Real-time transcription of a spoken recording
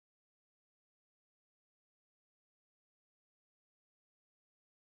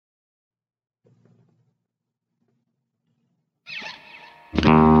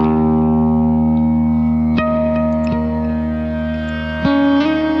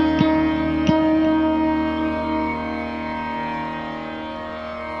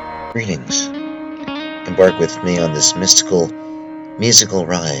Greetings. Embark with me on this mystical, musical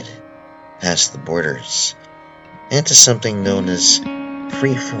ride past the borders and to something known as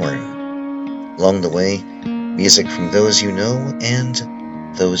freeform. Along the way, music from those you know and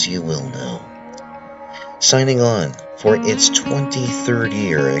those you will know. Signing on for its 23rd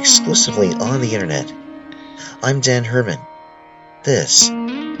year exclusively on the internet, I'm Dan Herman. This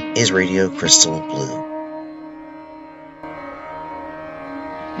is Radio Crystal Blue.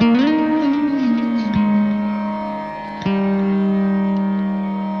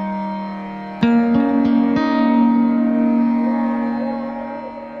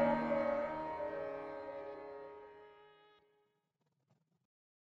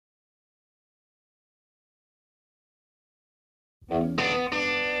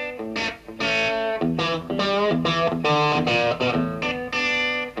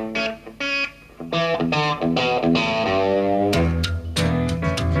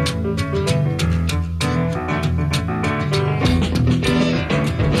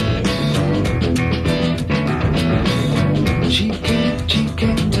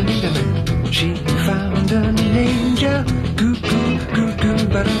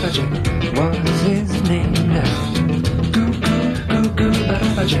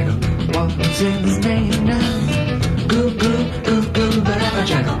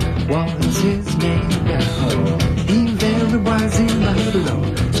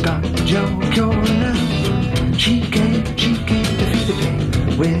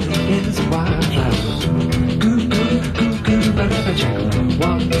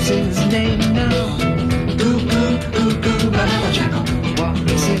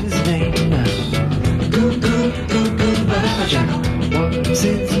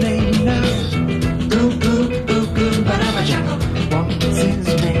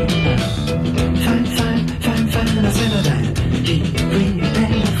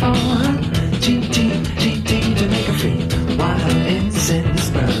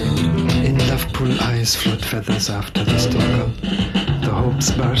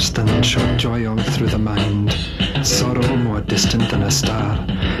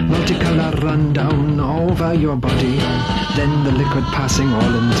 Passing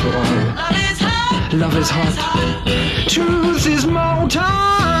all into all. Love is hot. Truth is molten.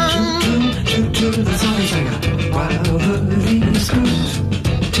 True, the song is like while the leaves scoot.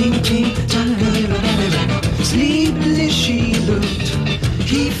 Ting, tiny little baby. Sleepily she looked.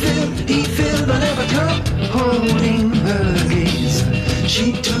 He filled the leather cup, holding her gaze.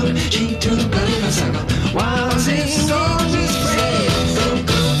 She took a little sucker while singing on his praise.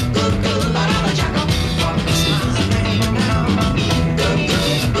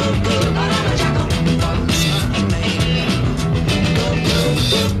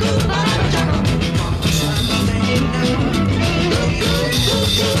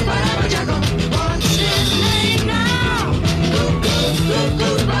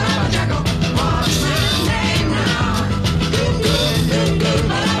 Go,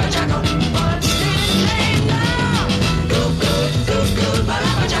 ba-da-ba, jacko. What's his name now? Go,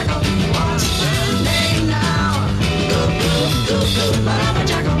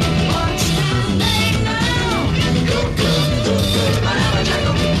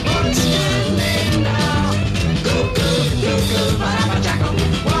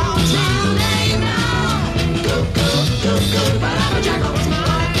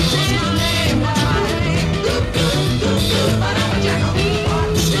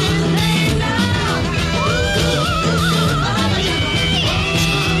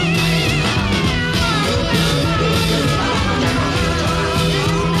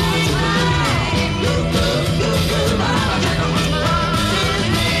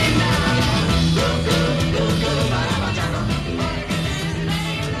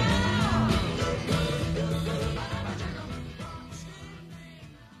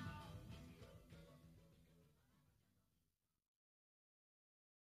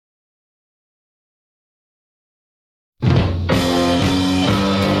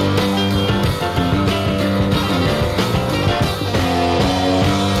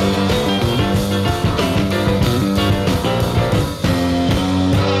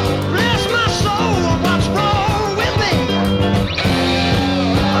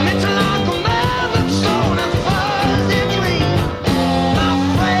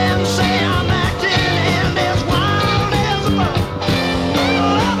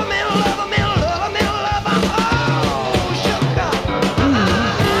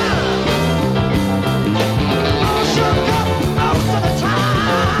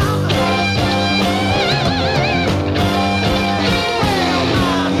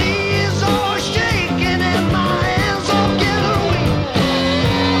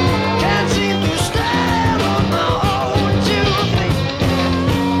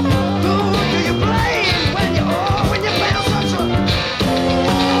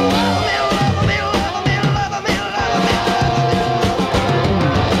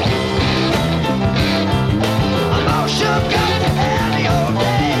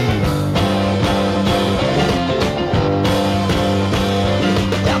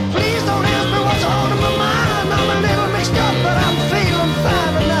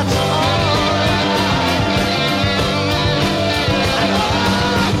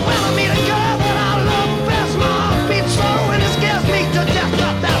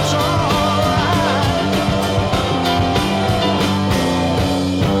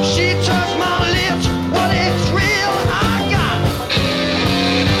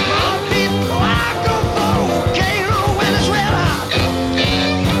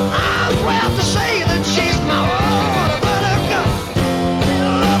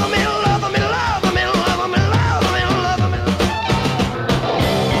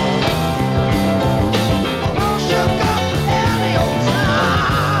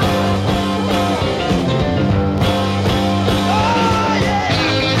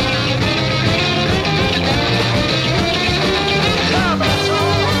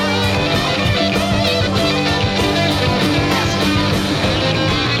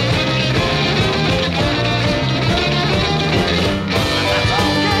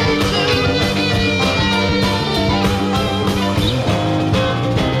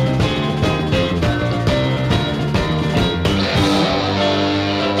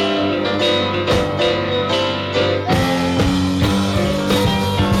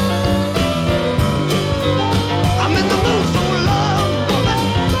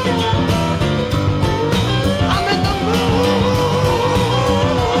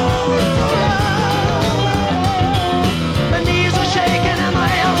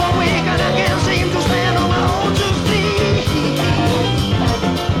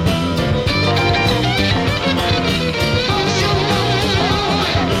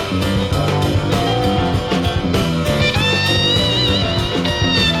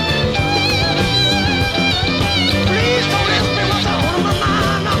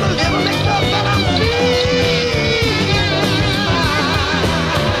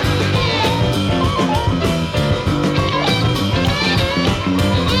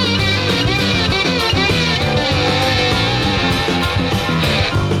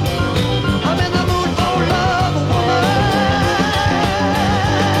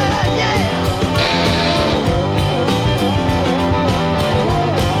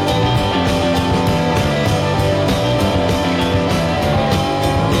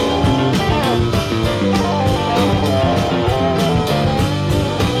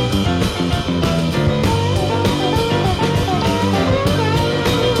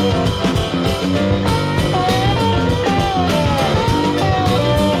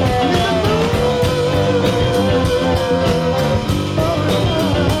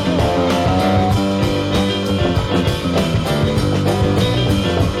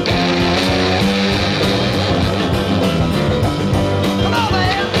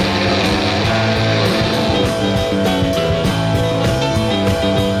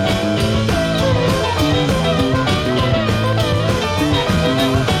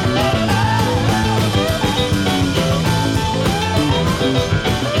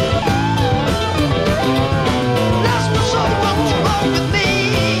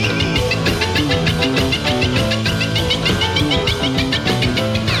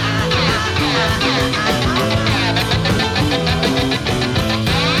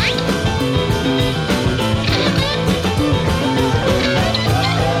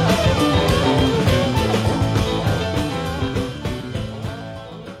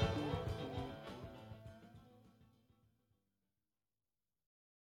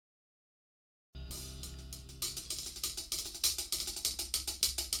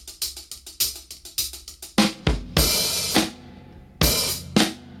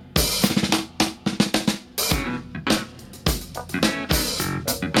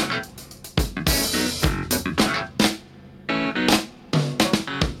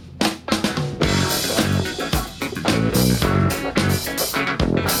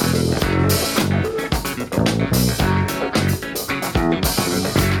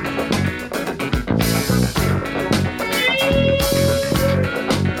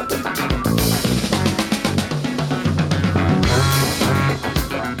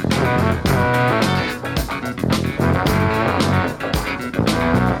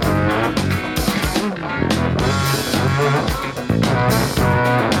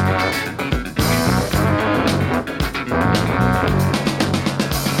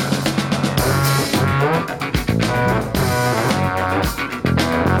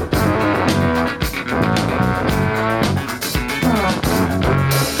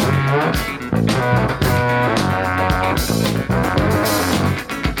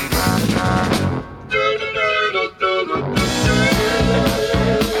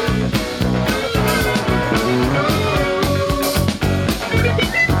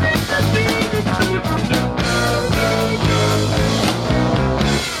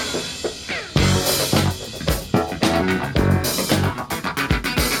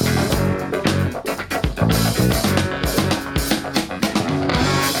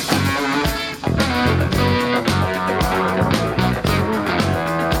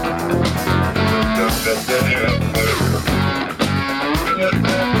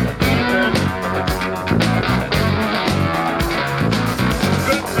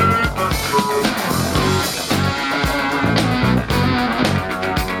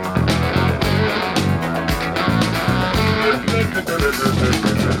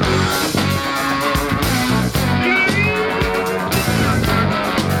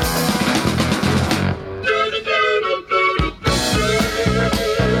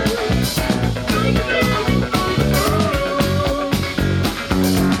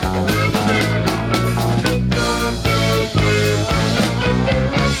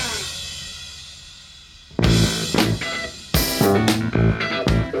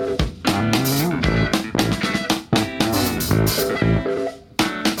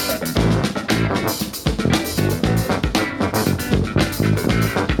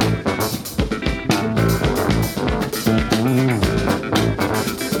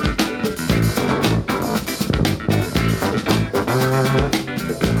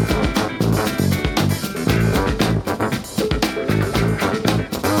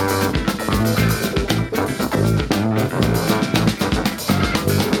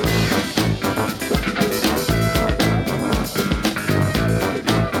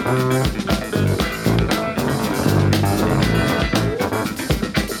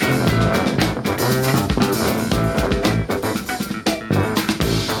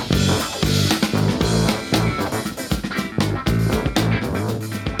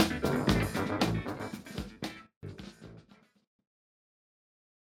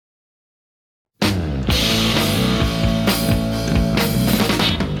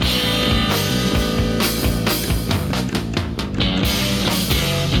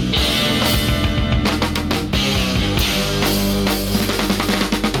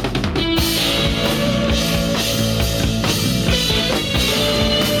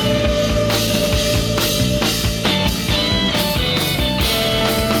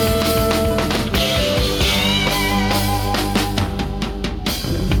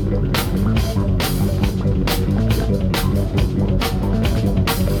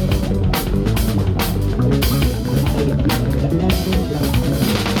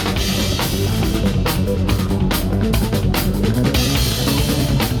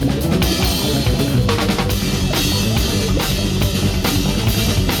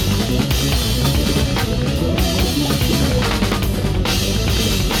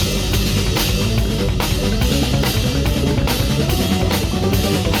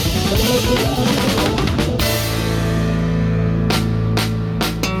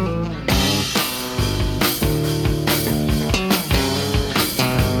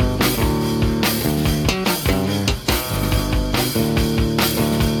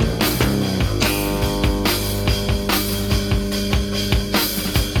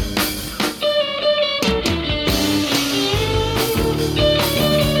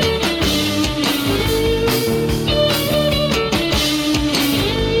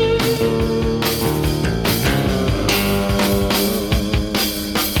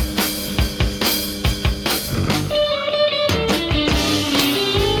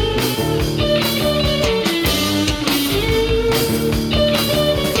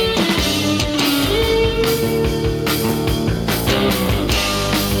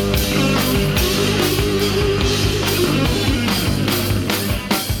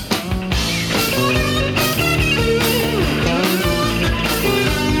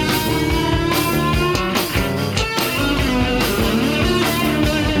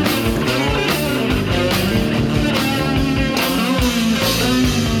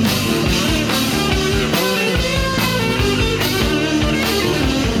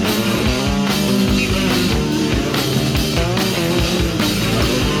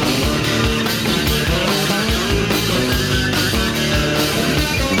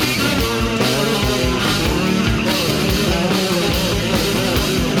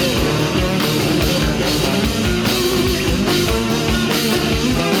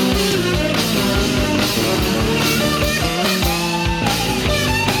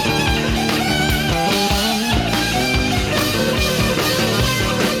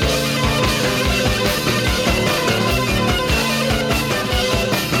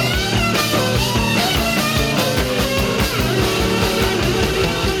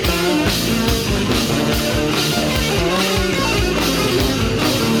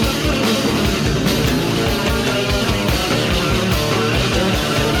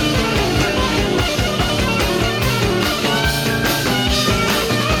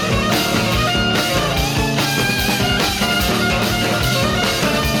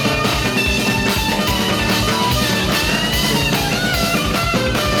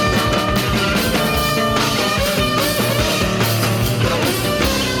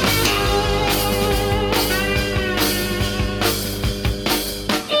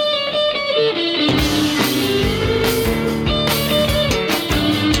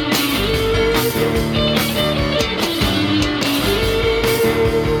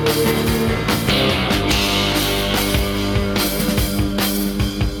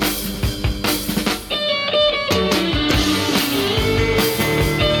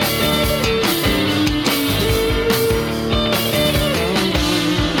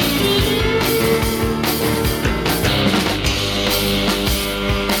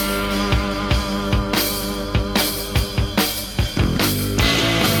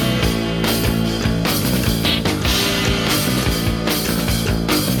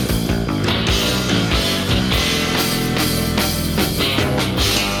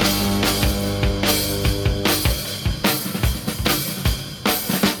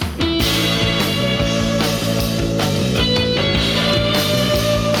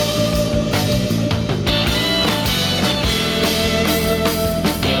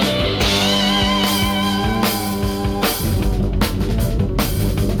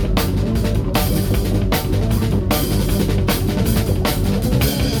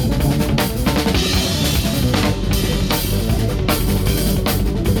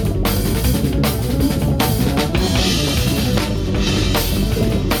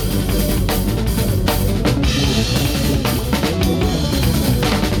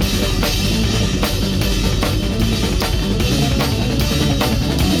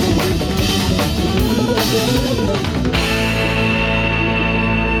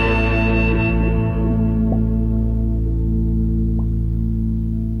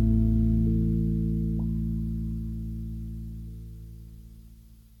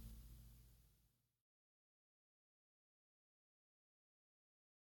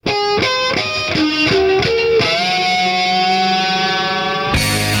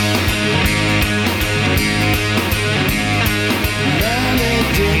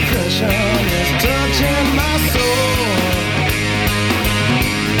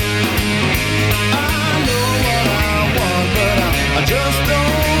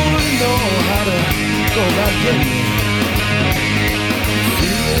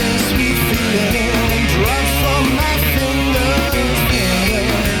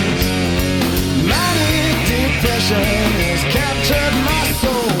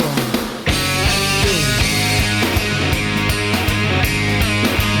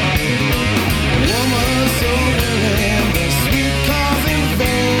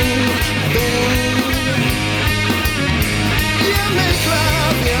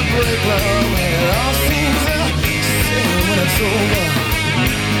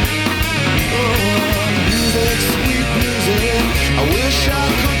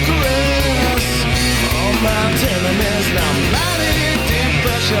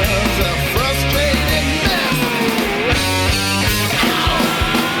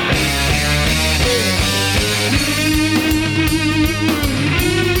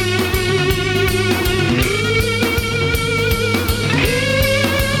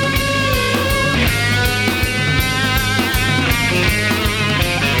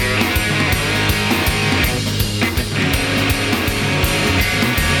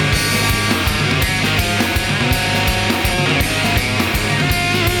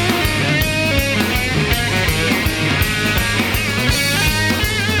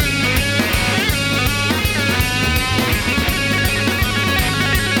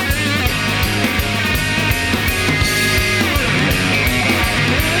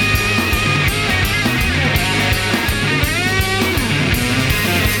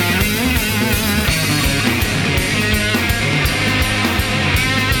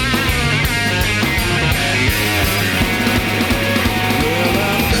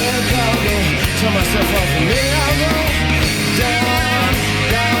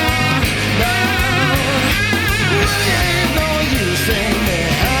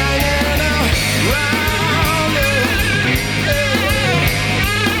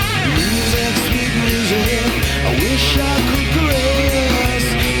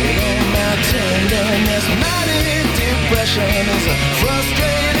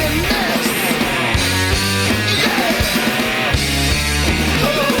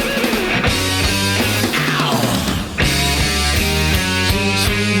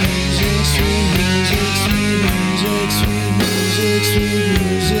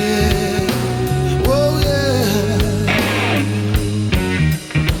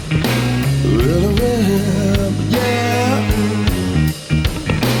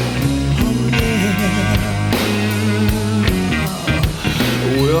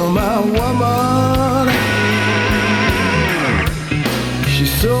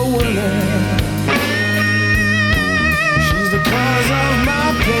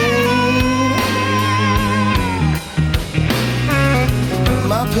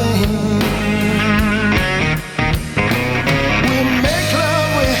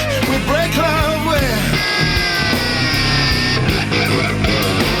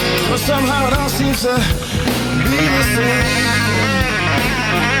 somehow it all seems to be the same.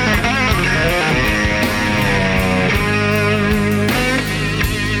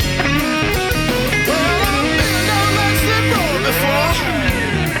 Well, I've been down that same road before.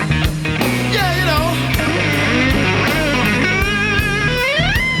 Yeah, you know.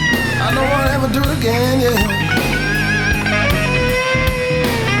 I don't want to ever do it again, yeah.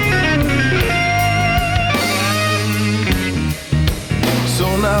 So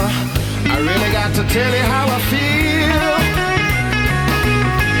now I really got to tell you how I feel.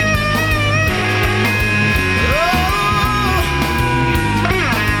 Oh,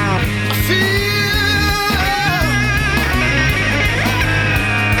 I feel.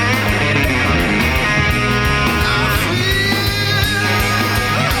 I feel.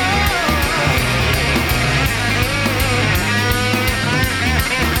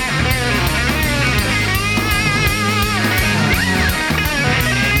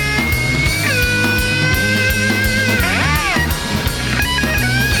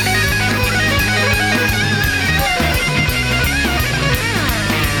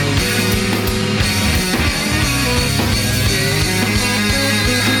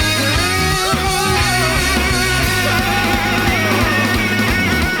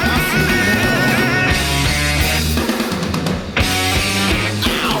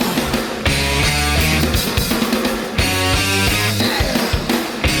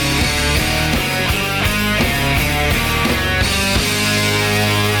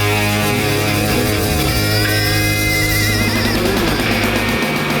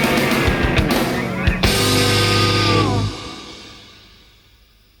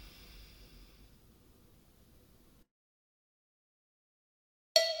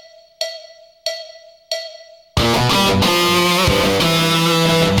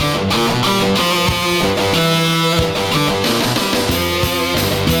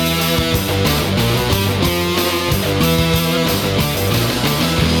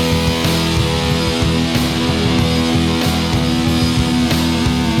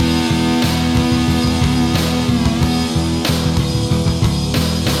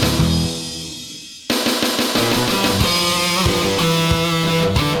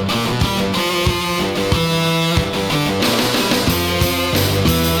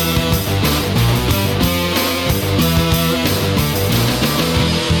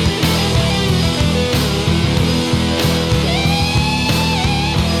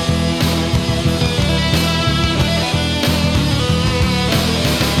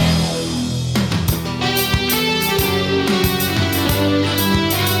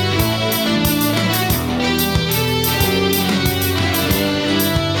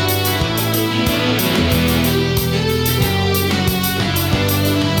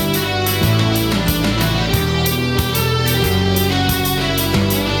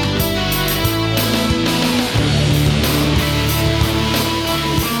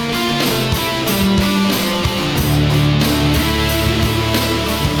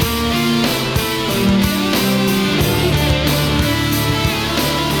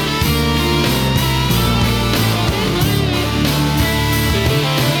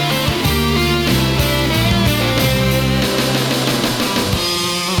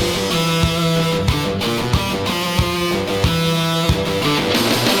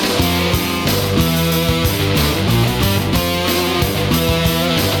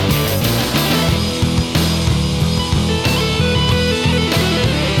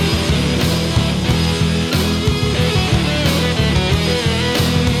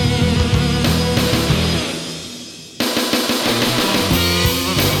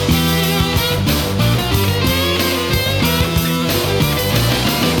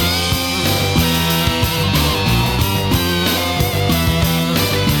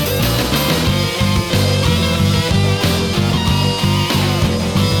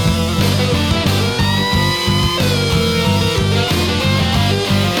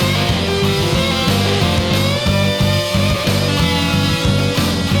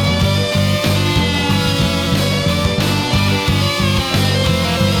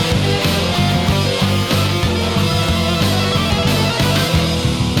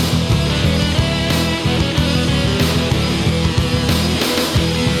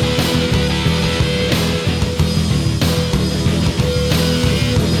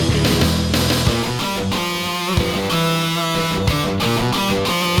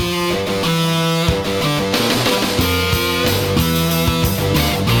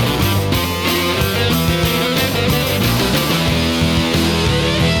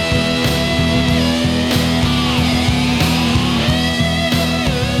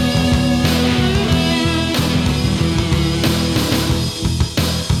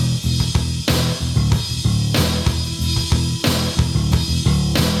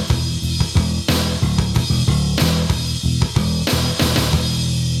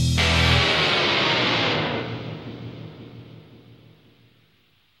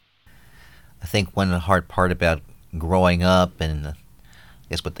 think one hard part about growing up, and I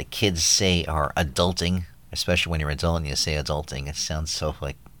guess what the kids say are adulting, especially when you're adult and you say adulting, it sounds so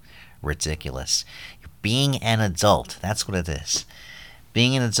like ridiculous. Being an adult, that's what it is.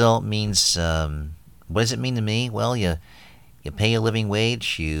 Being an adult means, what does it mean to me? Well, you pay a living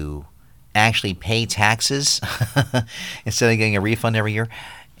wage, you actually pay taxes instead of getting a refund every year,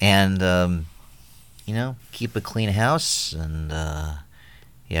 and keep a clean house, and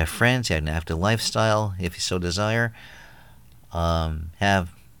you have friends, you have an active lifestyle if you so desire, have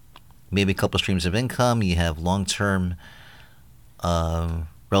maybe a couple streams of income, you have long-term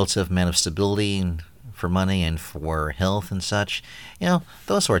relative amount of stability for money and for health and such,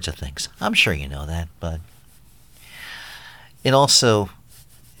 those sorts of things. I'm sure you know that, but it also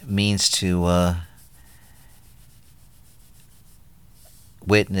means to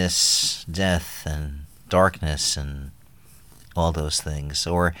witness death and darkness and all those things.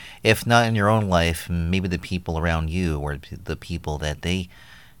 Or if not in your own life, maybe the people around you or the people that they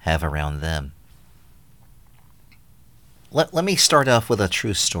have around them. Let me start off with a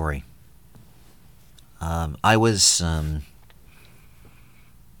true story. I was...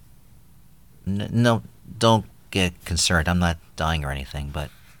 no, don't get concerned. I'm not dying or anything, but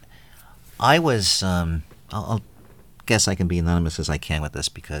I was... I'll guess I can be anonymous as I can with this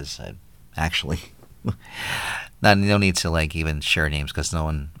because I actually... no need to even share names because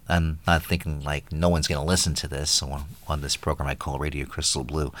I'm not thinking no one's going to listen to this on this program I call Radio Crystal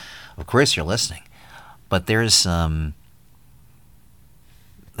Blue. Of course you're listening, but there was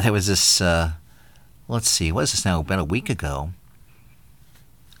this let's see, what is this now, about a week ago,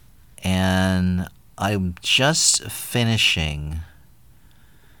 and I'm just finishing,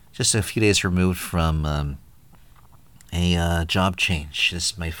 just a few days removed from a job change.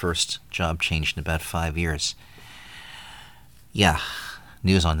 This is my first job change in about 5 years. Yeah,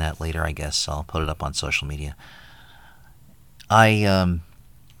 news on that later, I guess. I'll put it up on social media. I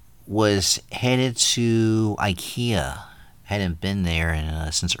was headed to IKEA. Hadn't been there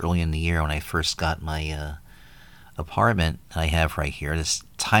since early in the year when I first got my apartment I have right here. This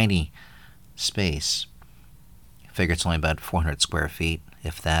tiny space. I figure it's only about 400 square feet,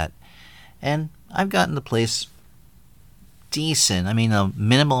 if that. And I've gotten the place decent. I mean, a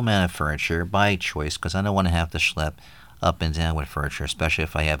minimal amount of furniture by choice because I don't want to have to schlep up and down with furniture, especially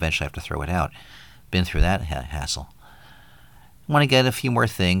if I eventually have to throw it out. Been through that hassle. I want to get a few more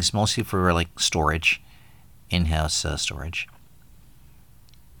things, mostly for storage, in-house storage.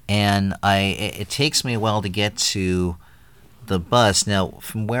 And it takes me a while to get to the bus. Now,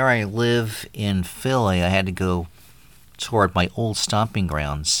 from where I live in Philly, I had to go toward my old stomping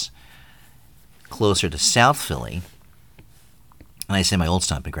grounds, closer to South Philly. And I say my old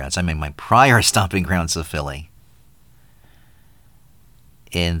stomping grounds, I mean my prior stomping grounds of Philly.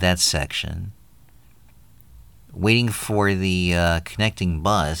 In that section, waiting for the connecting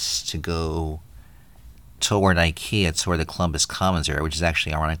bus to go toward IKEA, toward the Columbus Commons area, which is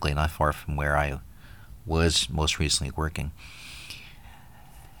actually, ironically, not far from where I was most recently working.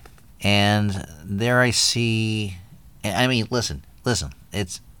 And there I see, I mean, listen,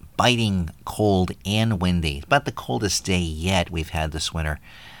 it's biting cold and windy. It's about the coldest day yet we've had this winter,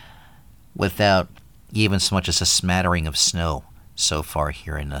 without even so much as a smattering of snow so far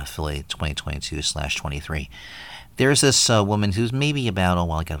here in Philly 2022/23. There's this woman who's maybe about,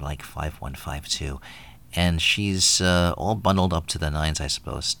 I got 5'1", 5'2", and she's all bundled up to the nines, I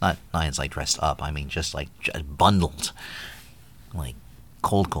suppose. Not nines dressed up, I mean just bundled.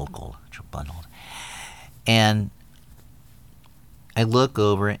 Cold, bundled. And I look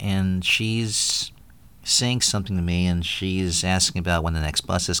over and she's saying something to me, and she's asking about when the next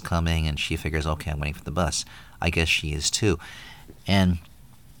bus is coming, and she figures, okay, I'm waiting for the bus. I guess she is too. And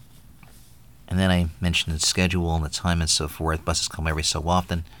then I mentioned the schedule and the time and so forth. Buses come every so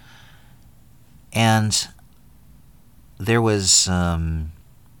often. And there was a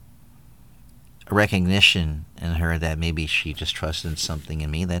recognition in her that maybe she just trusted something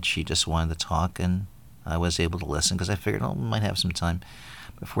in me, that she just wanted to talk, and I was able to listen because I figured, we might have some time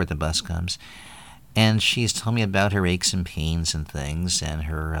before the bus comes. And she's telling me about her aches and pains and things, and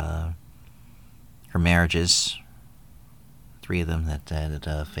her marriages, 3 of them that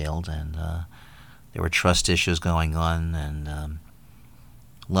had failed, and there were trust issues going on, and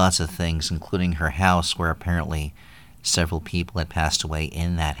lots of things, including her house, where apparently several people had passed away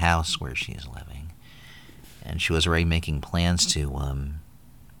in that house where she is living. And she was already making plans to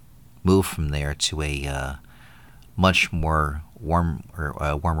move from there to a much more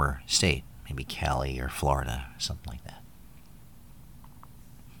warmer state, maybe Cali or Florida, something like that.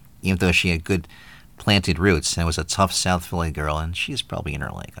 Even though she had good planted roots. And it was a tough South Philly girl, and she's probably in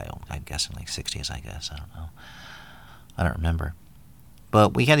her, like, I'm guessing, like 60s, I guess. I don't know. I don't remember.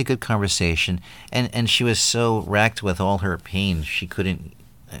 But we had a good conversation, and she was so racked with all her pain, she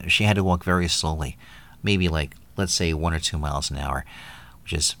had to walk very slowly, maybe like, let's say 1 or 2 miles an hour,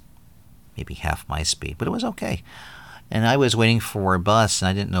 which is maybe half my speed, but it was okay. And I was waiting for a bus, and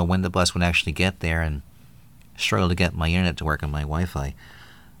I didn't know when the bus would actually get there, and struggled to get my internet to work on my Wi-Fi.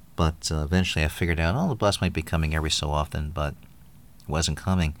 But eventually I figured out, the bus might be coming every so often, but it wasn't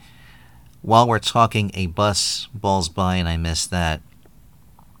coming. While we're talking, a bus balls by, and I missed that.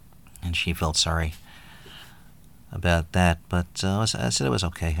 And she felt sorry about that, but I said it was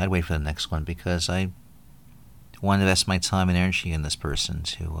okay. I'd wait for the next one because I wanted to invest my time and energy in this person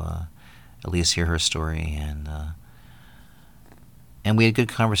to at least hear her story, and we had a good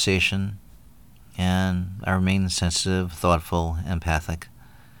conversation, and I remained sensitive, thoughtful, empathic.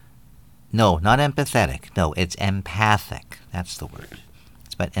 No, not empathetic. No, it's empathic. That's the word.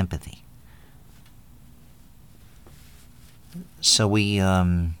 It's about empathy. So we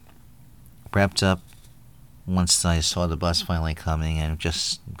wrapped up once I saw the bus finally coming, and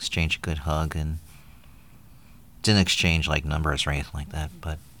just exchanged a good hug, and didn't exchange like numbers or anything like that,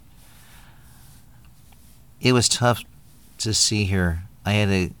 but it was tough to see her. I had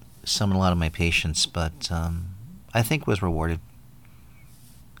to summon a lot of my patience, but I think was rewarded,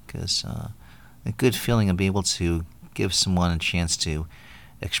 because a good feeling of being able to give someone a chance to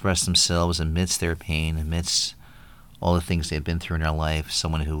express themselves amidst their pain, amidst all the things they've been through in their life,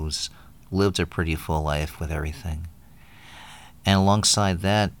 someone who's lived a pretty full life with everything. And alongside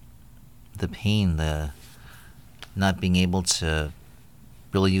that, the pain, the not being able to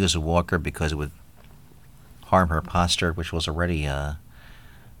really use a walker because it would harm her posture, which was already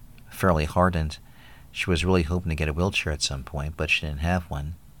fairly hardened. She was really hoping to get a wheelchair at some point, but she didn't have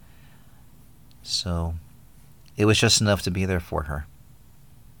one. So it was just enough to be there for her.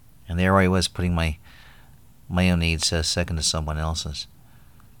 And there I was, putting my own needs second to someone else's.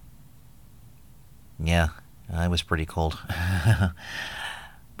 Yeah, I was pretty cold.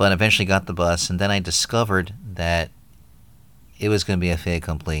 But eventually got the bus, and then I discovered that it was going to be a fait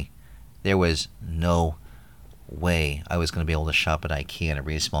accompli. There was no way I was going to be able to shop at IKEA in a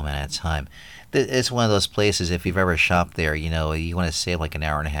reasonable amount of time. It's one of those places, if you've ever shopped there, you want to save like an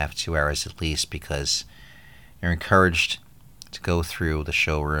hour and a half, 2 hours at least, because you're encouraged to go through the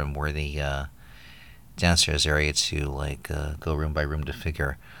showroom or the downstairs area to go room by room to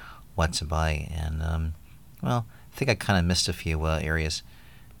figure what to buy. And I think I kind of missed a few areas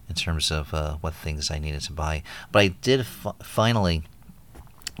in terms of what things I needed to buy. But I did finally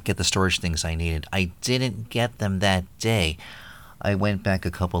get the storage things I needed. I didn't get them that day. I went back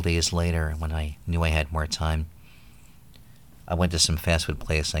a couple days later when I knew I had more time. I went to some fast food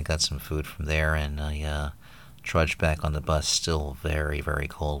place and I got some food from there, and I trudged back on the bus, still very, very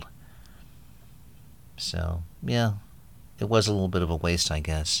cold. So, yeah, it was a little bit of a waste, I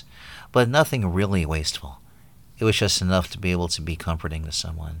guess. But nothing really wasteful. It was just enough to be able to be comforting to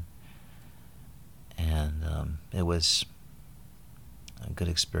someone. And it was a good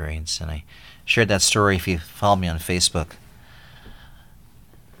experience. And I shared that story if you follow me on Facebook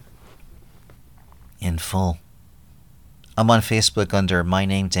in full. I'm on Facebook under my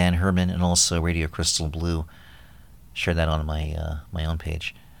name, Dan Herman, and also Radio Crystal Blue. Share that on my own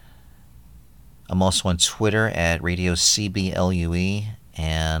page. I'm also on Twitter at Radio CBLUE,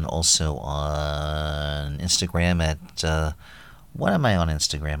 and also on Instagram at what am I on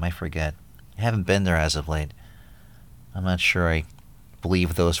Instagram? I forget. I haven't been there as of late. I'm not sure. I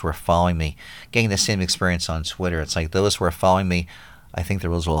believe those who are following me getting the same experience on Twitter. It's like those who are following me, I think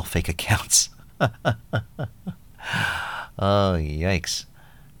they're all fake accounts. Oh, yikes.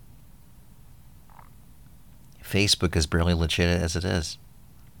 Facebook is barely legit as it is.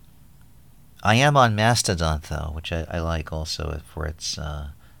 I am on Mastodon, though, which I like also for its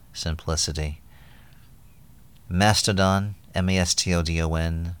simplicity. Mastodon,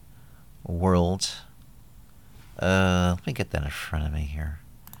 Mastodon, world. Let me get that in front of me here.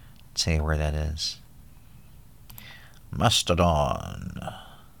 Tell you where that is. Mastodon.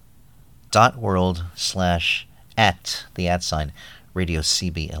 .world / at the @ Radio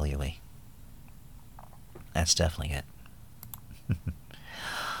CBLUE. That's definitely it.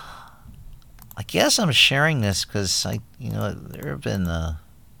 I guess I'm sharing this because there have been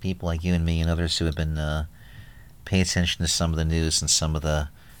people like you and me and others who have been paying attention to some of the news and some of the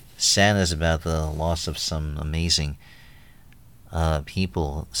sadness about the loss of some amazing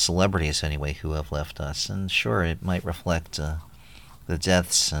people, celebrities anyway, who have left us. And sure, it might reflect the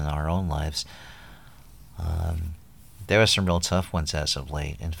deaths in our own lives. There are some real tough ones as of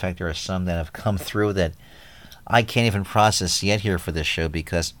late. In fact, there are some that have come through that I can't even process yet here for this show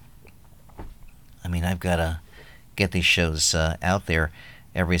because, I mean, I've got to get these shows out there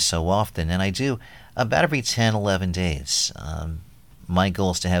every so often, and I do about every 10, 11 days. My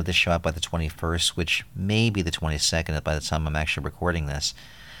goal is to have this show out by the 21st, which may be the 22nd by the time I'm actually recording this.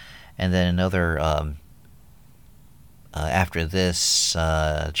 And then another, after this,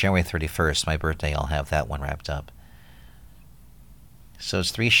 January 31st, my birthday, I'll have that one wrapped up. So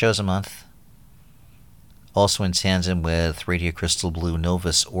it's 3 shows a month. Also in tandem with Radio Crystal Blue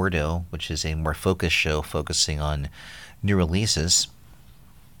Novus Ordo, which is a more focused show focusing on new releases.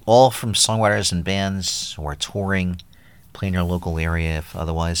 All from songwriters and bands who are touring, playing your local area if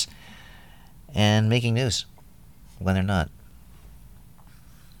otherwise, and making news when they're not.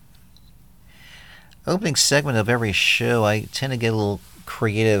 Opening segment of every show, I tend to get a little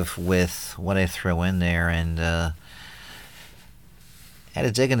creative with what I throw in there, and had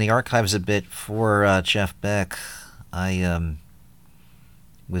to dig in the archives a bit for Jeff Beck. I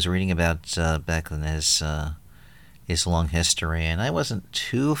was reading about Beck and his long history, and I wasn't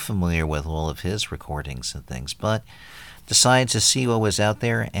too familiar with all of his recordings and things, but decided to see what was out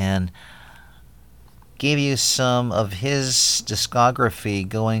there and gave you some of his discography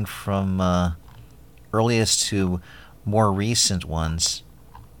going from earliest to more recent ones.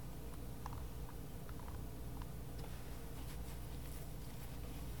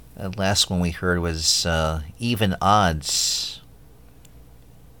 The last one we heard was Even Odds,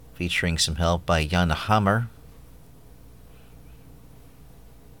 featuring some help by Jan Hammer.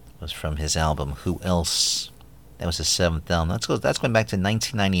 It was from his album Who Else? That was his 7th album. That's going back to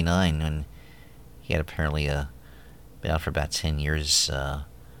 1999, when he had apparently been out for about 10 years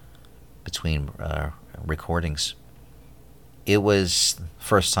between recordings. It was the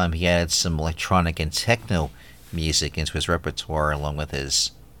first time he added some electronic and techno music into his repertoire, along with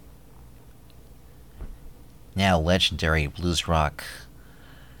his now legendary blues rock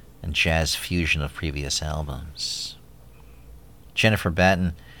and jazz fusion of previous albums. Jennifer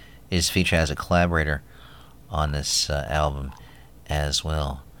Batten is featured as a collaborator on this album as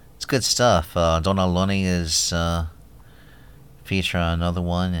well. It's good stuff. Donna Loney is featured on another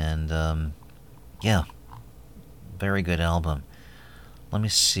one, and yeah, very good album. Let me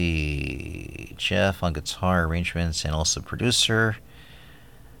see. Jeff on guitar arrangements and also producer,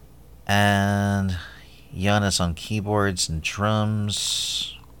 and Giannis on keyboards and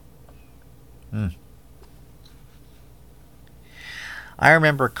drums. I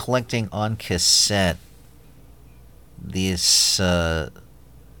remember collecting on cassette this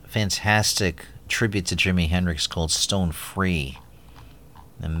fantastic tribute to Jimi Hendrix called Stone Free.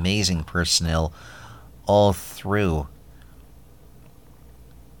 Amazing personnel all through.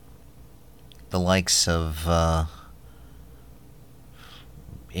 The likes of,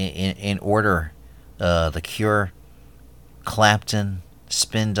 in order, The Cure, Clapton,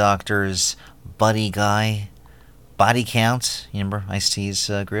 Spin Doctors, Buddy Guy, Body Count, you remember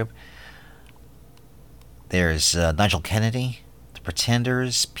Ice-T's group? There's Nigel Kennedy, The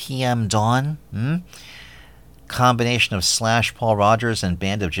Pretenders, PM Dawn, combination of Slash, Paul Rogers, and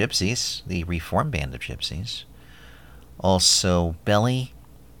Band of Gypsies, the reformed Band of Gypsies. Also Belly,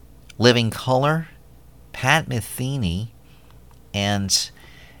 Living Colour, Pat Metheny, and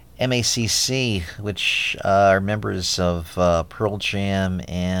MACC, which are members of Pearl Jam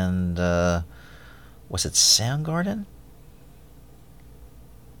and, was it Soundgarden?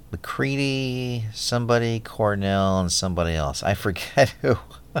 McCready, somebody, Cornell, and somebody else. I forget who.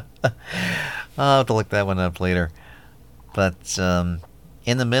 I'll have to look that one up later. But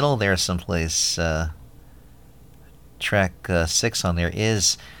in the middle there someplace, track 6 on there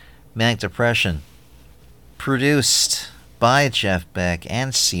is Manic Depression, produced by Jeff Beck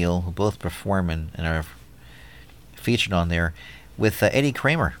and Seal, who both perform and are featured on there, with Eddie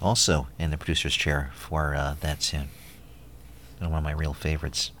Kramer also in the producer's chair for that tune. One of my real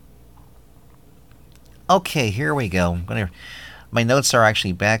favorites. Okay, here we go. My notes are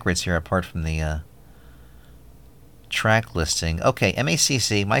actually backwards here, apart from the track listing. Okay,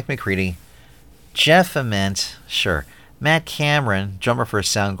 MACC, Mike McCready, Jeff Ament, sure, Matt Cameron, drummer for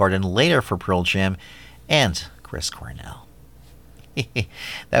Soundgarden, later for Pearl Jam, and Chris Cornell.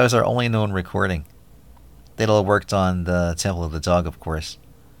 That was our only known recording. They'd all worked on the Temple of the Dog, of course.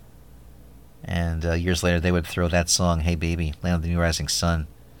 And years later, they would throw that song, Hey Baby, Land of the New Rising Sun,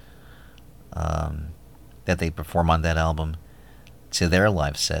 that they perform on that album, to their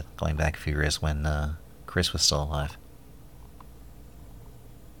live set, going back a few years when Chris was still alive.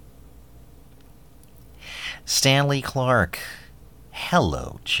 Stanley Clarke,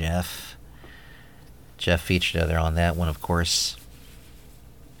 Hello, Jeff. Jeff featured there on that one, of course.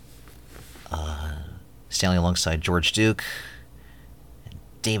 Stanley alongside George Duke, and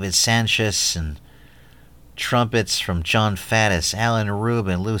David Sanchez, and trumpets from John Faddis, Alan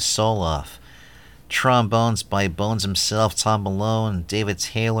Rubin, Lou Soloff, trombones by Bones himself, Tom Malone, David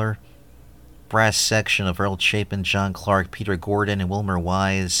Taylor, brass section of Earl Chapin, John Clark, Peter Gordon, and Wilmer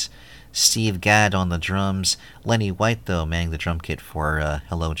Wise, Steve Gadd on the drums, Lenny White, though, manning the drum kit for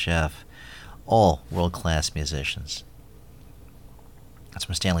Hello, Jeff. All world-class musicians. That's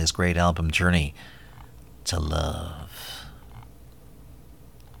from Stanley's great album, Journey to Love.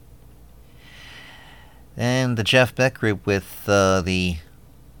 And the Jeff Beck Group with the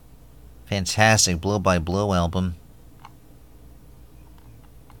fantastic Blow by Blow album.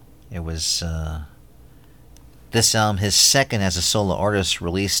 It was this album, his second as a solo artist,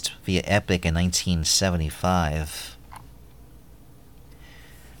 released via Epic in 1975.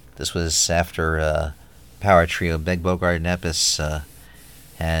 This was after power trio Beck, Bogart, and Epis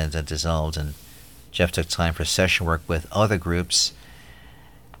had dissolved, and Jeff took time for session work with other groups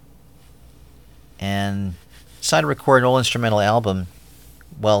and decided to record an all-instrumental album.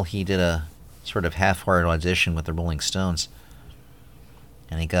 Well, he did a sort of half-hearted audition with the Rolling Stones,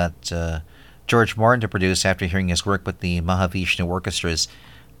 and he got George Martin to produce after hearing his work with the Mahavishnu Orchestra's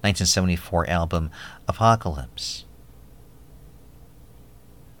 1974 album Apocalypse.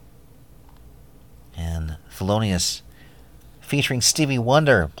 And Thelonious, featuring Stevie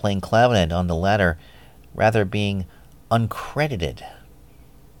Wonder playing clavinet on the latter, rather being uncredited.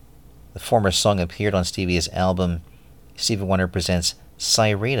 The former song appeared on Stevie's album Stevie Wonder Presents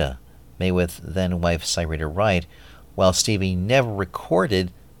Cyrita, made with then-wife Cyrita Wright, while Stevie never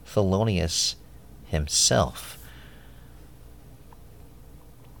recorded Thelonious himself.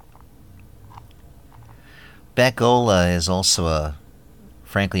 Beckola is also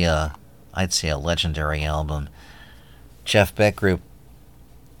I'd say a legendary album. Jeff Beck Group,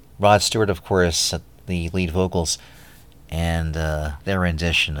 Rod Stewart, of course, at the lead vocals, and their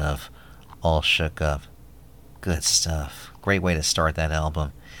rendition of All Shook Up. Good stuff. Great way to start that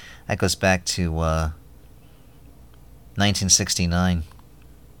album. That goes back to 1969.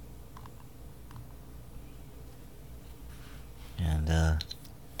 And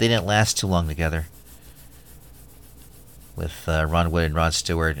they didn't last too long together, with Ron Wood and Rod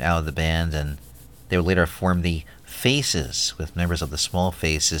Stewart out of the band, and they would later form the Faces with members of the Small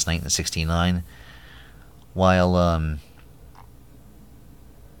Faces, 1969, while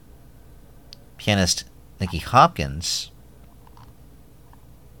pianist Nicky Hopkins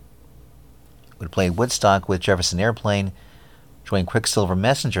would play Woodstock with Jefferson Airplane, join Quicksilver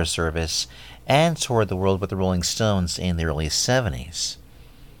Messenger Service, and toured the world with the Rolling Stones in the early 70s.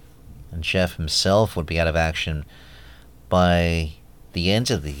 And Jeff himself would be out of action by the end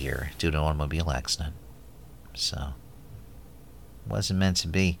of the year due to an automobile accident. So, wasn't meant to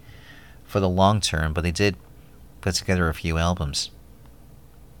be for the long term, but they did put together a few albums.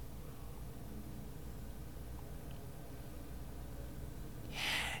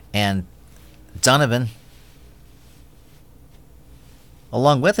 And Donovan,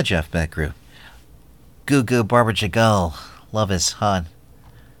 along with the Jeff Beck Group, Goo Goo Barbara Jagol, Love Is Hot,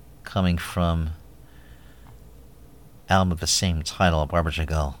 coming from album of the same title, Barbara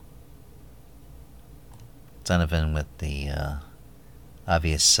Jagol. Donovan with the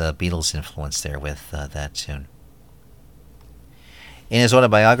obvious Beatles influence there with that tune. In his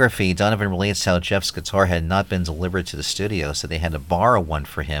autobiography, Donovan relates how Jeff's guitar had not been delivered to the studio, so they had to borrow one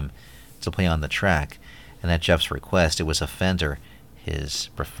for him to play on the track, and at Jeff's request, it was a Fender, his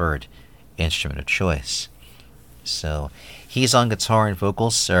preferred instrument of choice. So he's on guitar and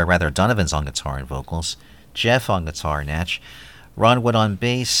vocals, or rather Donovan's on guitar and vocals, Jeff on guitar, Natch, Ron Wood on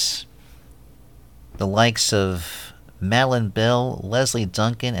bass, the likes of Madeline Bell, Leslie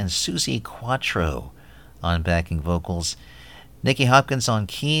Duncan, and Susie Quattro on backing vocals, Nicky Hopkins on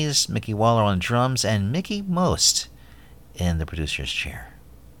keys, Mickey Waller on drums, and Mickey Most in the producer's chair.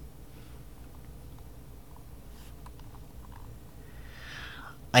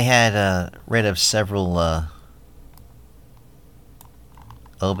 I had read of several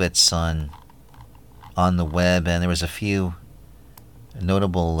obits on the web, and there was a few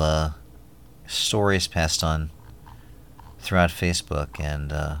notable stories passed on throughout Facebook,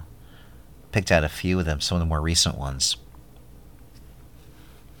 and picked out a few of them, some of the more recent ones.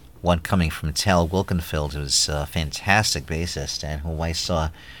 One coming from Tal Wilkenfeld, who's a fantastic bassist and who I saw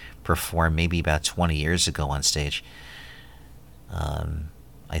perform maybe about 20 years ago on stage.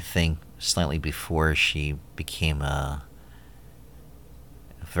 I think slightly before she became a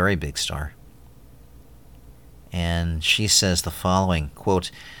very big star. And she says the following,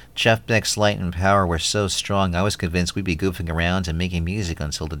 quote, Jeff Beck's light and power were so strong I was convinced we'd be goofing around and making music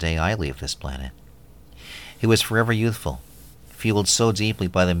until the day I leave this planet. He was forever youthful, fueled so deeply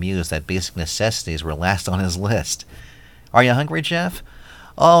by the muse that basic necessities were last on his list. Are you hungry, Jeff?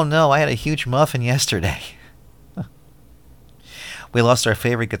 Oh no, I had a huge muffin yesterday. We lost our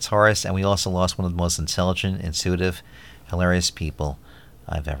favorite guitarist, and we also lost one of the most intelligent, intuitive, hilarious people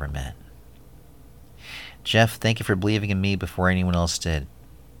I've ever met. Jeff, thank you for believing in me before anyone else did.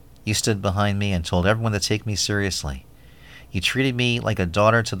 You stood behind me and told everyone to take me seriously. You treated me like a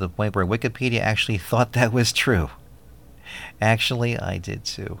daughter to the point where Wikipedia actually thought that was true. Actually, I did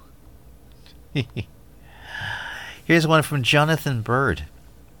too. Here's one from Jonathan Bird.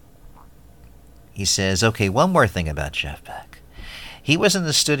 He says, okay, one more thing about Jeff Beck. He was in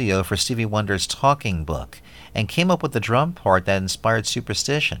the studio for Stevie Wonder's Talking Book and came up with the drum part that inspired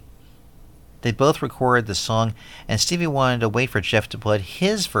Superstition. They both recorded the song, and Stevie wanted to wait for Jeff to put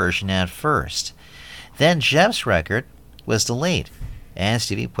his version out first. Then Jeff's record was delayed, and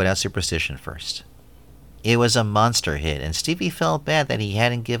Stevie put out Superstition first. It was a monster hit, and Stevie felt bad that he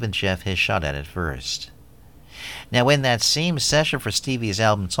hadn't given Jeff his shot at it first. Now, in that same session for Stevie's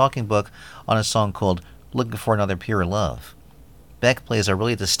album Talking Book, on a song called Looking for Another Pure Love, Beck plays a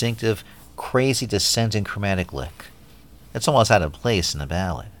really distinctive, crazy descending chromatic lick. It's almost out of place in the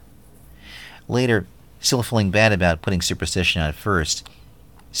ballad. Later, still feeling bad about putting Superstition out first,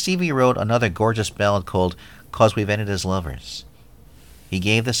 Stevie wrote another gorgeous ballad called 'Cause We've Ended as Lovers. He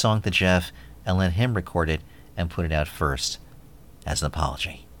gave the song to Jeff and let him record it and put it out first, as an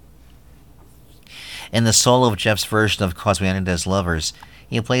apology. In the solo of Jeff's version of 'Cause We Ended as Lovers,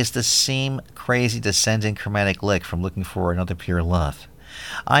 he plays the same crazy descending chromatic lick from Looking for Another Pure Love.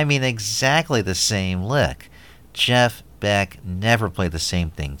 I mean exactly the same lick. Jeff Beck never played the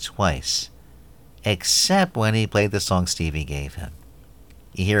same thing twice, except when he played the song Stevie gave him.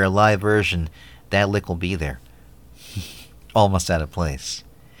 You hear a live version, that lick will be there. Almost out of place.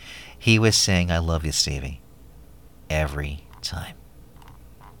 He was saying, I love you, Stevie, every time.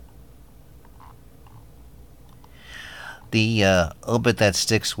 The obit that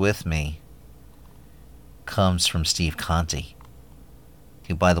sticks with me comes from Steve Conte,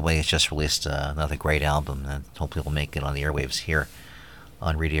 who, by the way, has just released another great album, and hopefully will make it on the airwaves here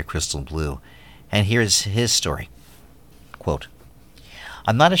on Radio Crystal Blue. And here's his story. Quote,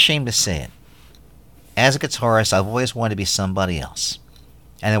 I'm not ashamed to say it. As a guitarist, I've always wanted to be somebody else.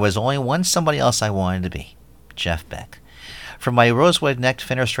 And there was only one somebody else I wanted to be, Jeff Beck. From my rosewood-necked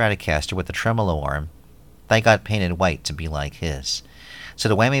Fender Stratocaster with the tremolo arm, I got painted white to be like his. So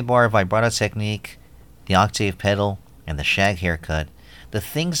the whammy bar vibrato technique, the octave pedal, and the shag haircut, the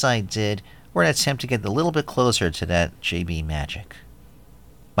things I did were an attempt to get a little bit closer to that JB magic.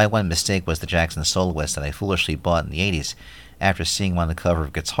 My one mistake was the Jackson Soloist that I foolishly bought in the 80s after seeing him on the cover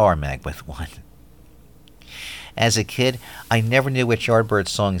of Guitar Mag with one. As a kid, I never knew which Yardbird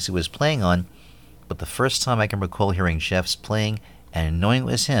songs he was playing on, but the first time I can recall hearing Jeff's playing and knowing it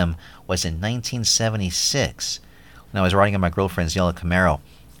was him was in 1976, when I was riding in my girlfriend's yellow Camaro,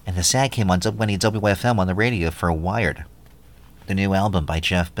 and this ad came on WFM on the radio for Wired, the new album by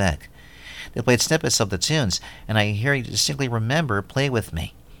Jeff Beck. They played snippets of the tunes, and I distinctly remember Play With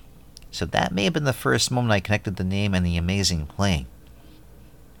Me. So that may have been the first moment I connected the name and the amazing playing.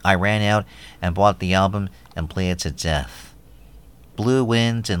 I ran out and bought the album and played it to death. Blue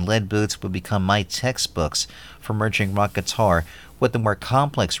Wind and Lead Boots would become my textbooks for merging rock guitar with the more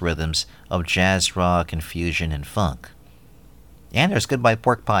complex rhythms of jazz rock and fusion and funk. And there's Goodbye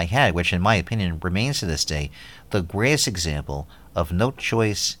Pork Pie Hat, which in my opinion remains to this day the greatest example of note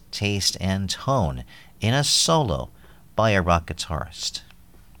choice, taste, and tone in a solo by a rock guitarist.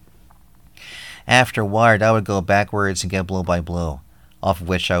 After Wired, I would go backwards and get Blow by Blow, off of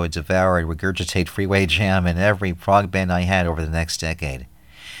which I would devour and regurgitate Freeway Jam and every prog band I had over the next decade.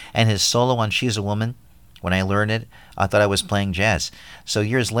 And his solo on She's a Woman, when I learned it, I thought I was playing jazz. So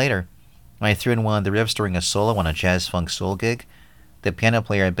years later, when I threw in one of the riffs during a solo on a jazz funk soul gig, the piano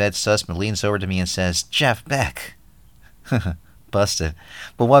player at Bed Sussman leans over to me and says, Jeff Beck. Busted.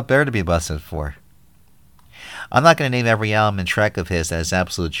 But what better to be busted for? I'm not going to name every album and track of his that is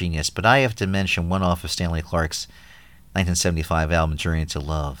absolute genius, but I have to mention one off of Stanley Clarke's 1975 album, Journey to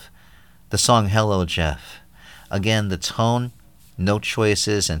Love. The song Hello, Jeff. Again, the tone, note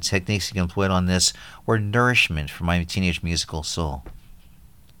choices, and techniques he employed on this were nourishment for my teenage musical soul.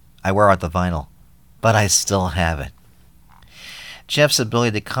 I wear out the vinyl, but I still have it. Jeff's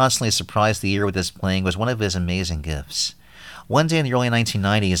ability to constantly surprise the ear with his playing was one of his amazing gifts. One day in the early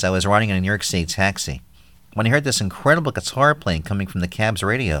 1990s, I was riding in a New York State taxi when I heard this incredible guitar playing coming from the cab's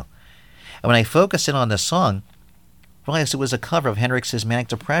radio. And when I focused in on this song, realized it was a cover of Hendrix's Manic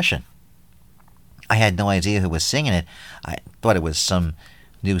Depression. I had no idea who was singing it. I thought it was some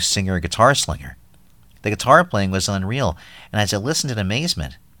new singer guitar slinger. The guitar playing was unreal, and as I listened in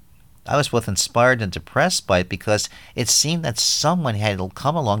amazement, I was both inspired and depressed by it because it seemed that someone had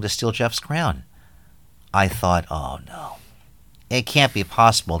come along to steal Jeff's crown. I thought, oh no. It can't be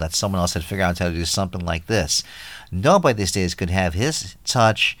possible that someone else had figured out how to do something like this. Nobody these days could have his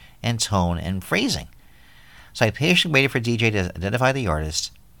touch and tone and phrasing. So I patiently waited for DJ to identify the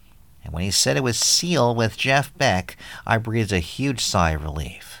artist, and when he said it was Seal with Jeff Beck, I breathed a huge sigh of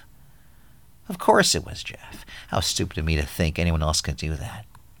relief. Of course it was Jeff. How stupid of me to think anyone else could do that.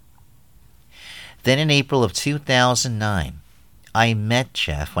 Then in April of 2009, I met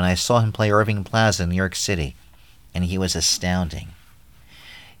Jeff when I saw him play Irving Plaza in New York City, and he was astounding.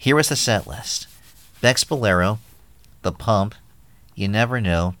 Here was the set list. Beck's Bolero, The Pump, You Never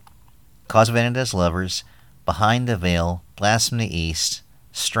Know, Cause of Vanita's Lovers, Behind the Veil, Blast from the East,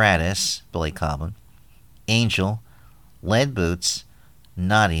 Stratus, Billy Cobham, Angel, Lead Boots,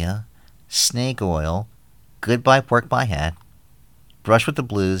 Nadia, Snake Oil, Goodbye Pork Pie Hat, Brush with the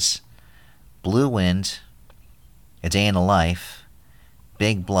Blues, Blue Wind, A Day in the Life,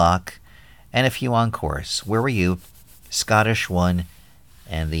 Big Block, and a few encores. Where Were You, Scottish One,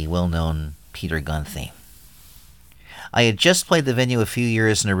 and the well-known Peter Gunn theme. I had just played the venue a few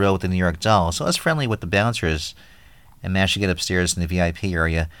years in a row with the New York Dolls, so I was friendly with the bouncers and managed to get upstairs in the VIP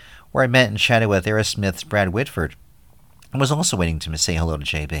area, where I met and chatted with Aerosmith's Brad Whitford, and was also waiting to say hello to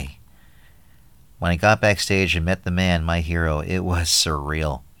JB. When I got backstage and met the man, my hero, it was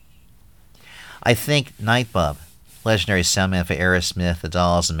surreal. I think Nightbub, legendary soundman for Aerosmith, the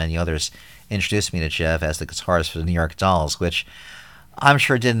Dolls, and many others, introduced me to Jeff as the guitarist for the New York Dolls, which I'm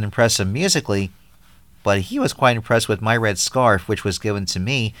sure didn't impress him musically, but he was quite impressed with My Red Scarf, which was given to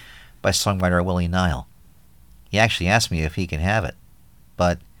me by songwriter Willie Nile. He actually asked me if he could have it,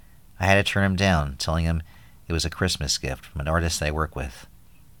 but I had to turn him down, telling him it was a Christmas gift from an artist I work with.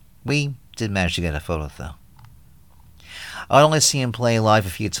 We did manage to get a photo, though. I'd only seen him play live a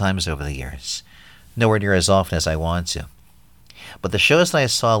few times over the years, nowhere near as often as I wanted to. But the shows that I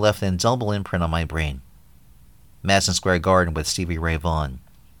saw left an indelible imprint on my brain. Madison Square Garden with Stevie Ray Vaughan,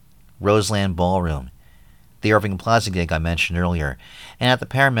 Roseland Ballroom, the Irving Plaza gig I mentioned earlier, and at the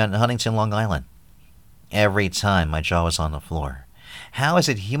Paramount in Huntington, Long Island. Every time my jaw was on the floor. How is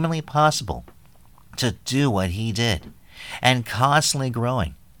it humanly possible to do what he did, and constantly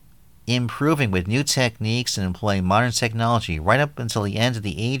growing, improving with new techniques and employing modern technology right up until the end of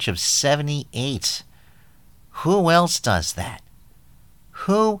the age of 78? Who else does that?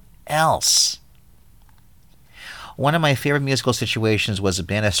 Who else? One of my favorite musical situations was a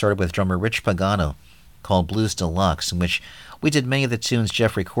band I started with drummer Rich Pagano called Blues Deluxe, in which we did many of the tunes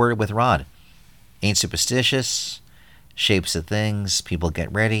Jeff recorded with Rod. Ain't Superstitious, Shapes of Things, People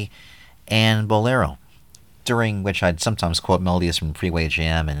Get Ready, and Bolero, during which I'd sometimes quote melodies from Freeway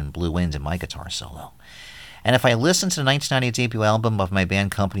Jam and Blue Wind in my guitar solo. And if I listen to the 1990 debut album of my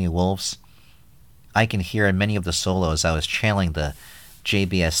band Company of Wolves, I can hear in many of the solos I was channeling the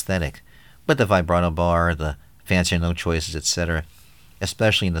JB aesthetic, with the vibrato bar, the fancy note choices, etc.,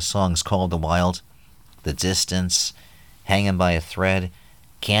 especially in the songs Call of the Wild, The Distance, Hanging by a Thread,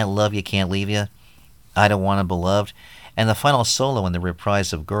 Can't Love You, Can't Leave You, I Don't Want a Beloved, and the final solo in the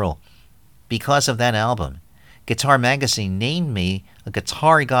reprise of Girl. Because of that album, Guitar Magazine named me a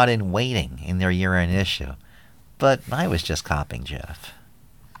guitar god in waiting in their year-end issue, but I was just copying Jeff.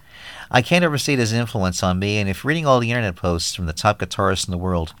 I can't overstate his influence on me, and if reading all the internet posts from the top guitarists in the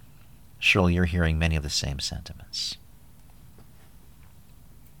world, surely you're hearing many of the same sentiments.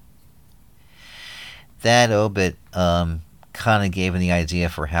 That obit kind of gave me the idea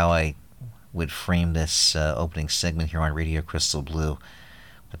for how I would frame this opening segment here on Radio Crystal Blue,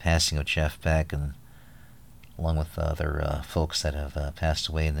 the passing of Jeff Beck, and along with other folks that have passed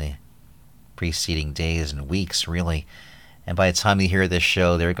away in the preceding days and weeks, really. And by the time you hear this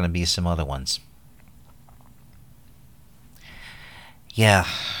show, there are going to be some other ones. Yeah.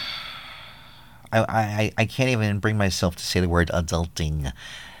 I can't even bring myself to say the word adulting.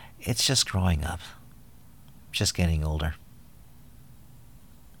 It's just growing up. Just getting older.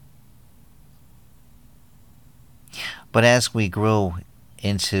 But as we grow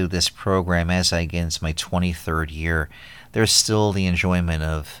into this program, as I get into my 23rd year, there's still the enjoyment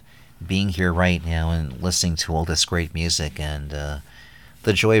of being here right now and listening to all this great music, and the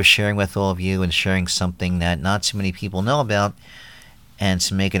joy of sharing with all of you and sharing something that not too many people know about, and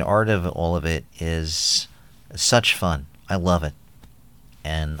to make an art of all of it is such fun. I love it,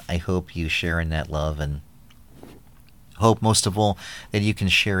 and I hope you share in that love, and hope most of all that you can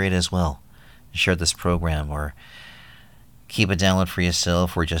share it as well. Share this program, or keep a download for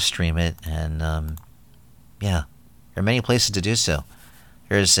yourself or just stream it. And yeah, there are many places to do so.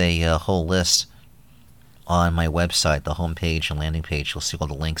 Here's a whole list on my website, the homepage and landing page. You'll see all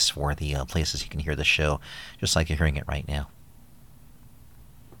the links for the places you can hear the show, just like you're hearing it right now.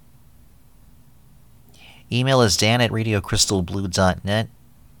 Email is dan@radiocrystalblue.net.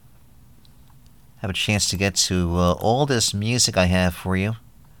 Have a chance to get to all this music I have for you.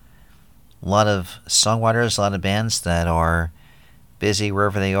 A lot of songwriters, a lot of bands that are busy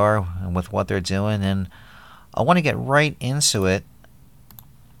wherever they are and with what they're doing. And I want to get right into it.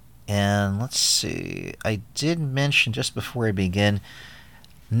 And let's see. I did mention just before I begin,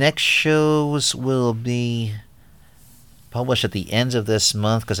 next shows will be published at the end of this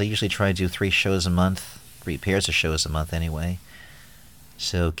month, because I usually try to do 3 shows a month, 3 pairs of shows a month anyway.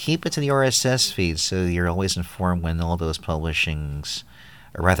 So keep it to the RSS feed so you're always informed when all those publishings,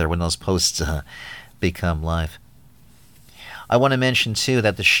 or rather when those posts become live. I want to mention too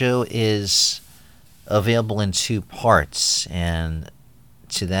that the show is available in 2 parts, and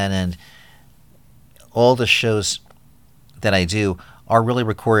to that end, all the shows that I do are really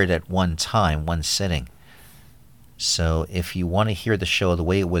recorded at one time, one sitting. So if you want to hear the show the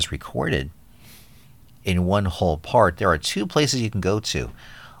way it was recorded in one whole part, there are 2 places you can go to.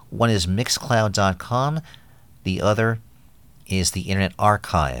 One is Mixcloud.com. The other is the Internet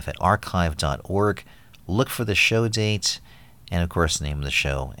Archive at archive.org. Look for the show date and, of course, the name of the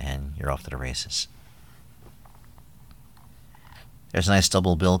show, and you're off to the races. There's a nice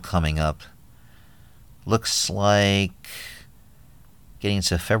double bill coming up. Looks like getting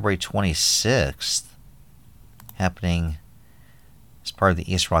to February 26th, happening as part of the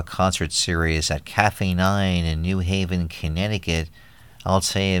East Rock Concert Series at Cafe 9 in New Haven, Connecticut. I'll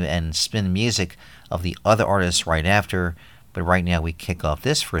tell you and spin music of the other artists right after, but right now we kick off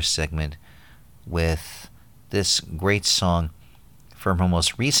this first segment with this great song from her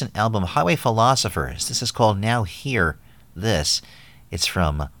most recent album, Highway Philosophers. This is called Now Hear This. It's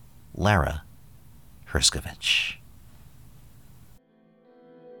from Lara Herskovich.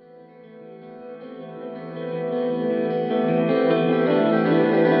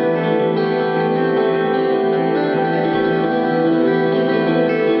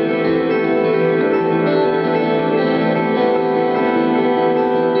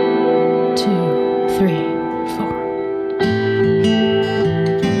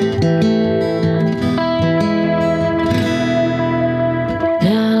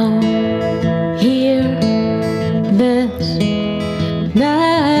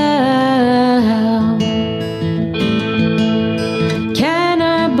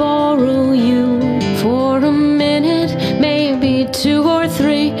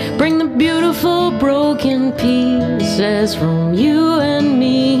 From you and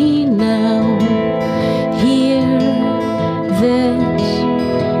me now. Hear this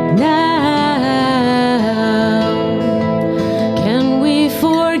now. Can we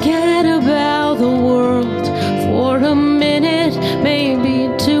forget about the world for a minute, maybe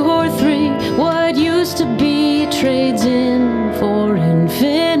 2 or 3? What used to be trades in for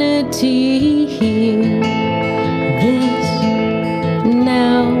infinity. Hear this now.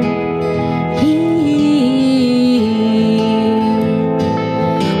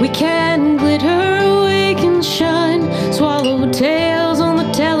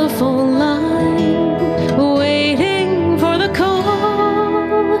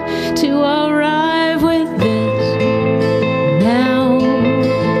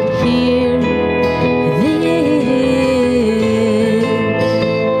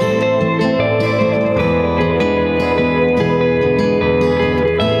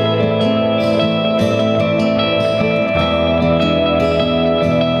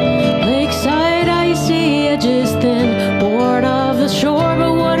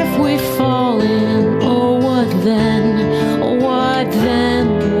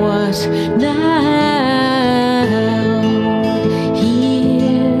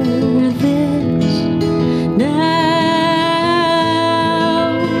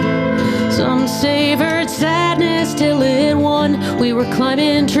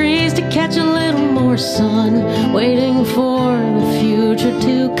 Climbing trees to catch a little more sun, waiting for the future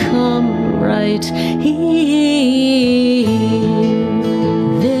to come right here.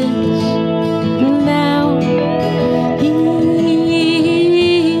 This now. Here.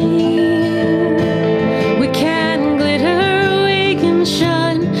 We can glitter, we can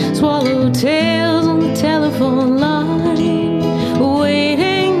shine, swallow tails on the telephone line,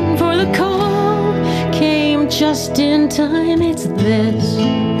 waiting for the call, came just in time. It's this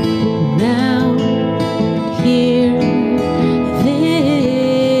now, hear this.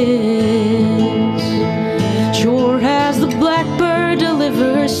 Sure has the blood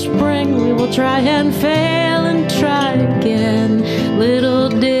we'll try and fail and try again. Little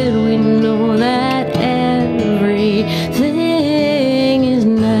did we know that everything is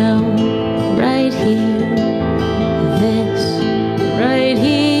now right here. This right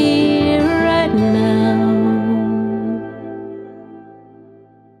here, right now.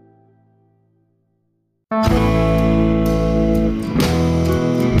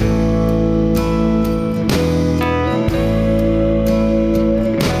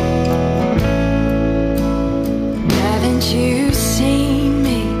 Haven't you seen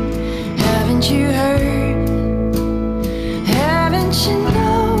me? Haven't you heard? Haven't you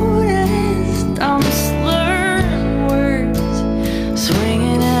noticed I'm slurring words,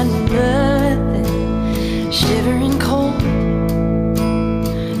 swinging at nothing, shivering cold?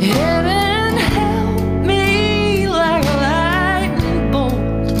 Heaven help me like a lightning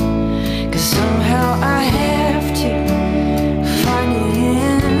bolt, 'cause somehow I have to find it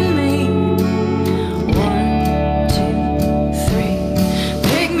in me. 1, 2, 3.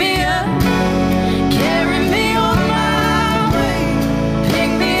 Pick me up, carry me on my way. Pick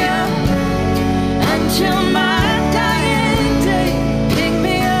me up until my dying day. Pick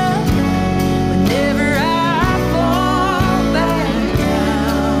me up whenever I fall back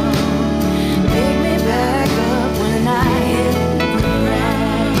down. Pick me back up when I hit the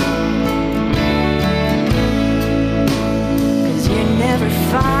ground. 'Cause you're never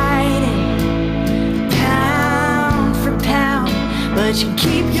fighting pound for pound, but you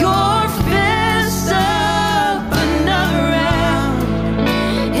keep your fists up another round.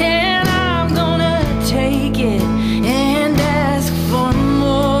 And I'm gonna take it and ask for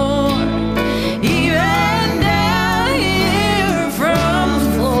more, even down here from the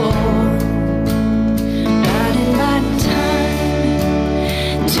floor. Biding my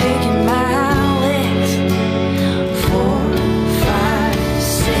time, taking my legs. 4, 5,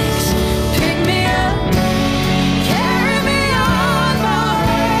 6. Pick me up, carry me on my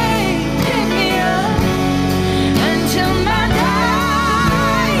way. Pick me up until my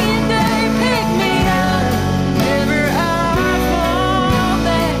dying day. Pick me up whenever I fall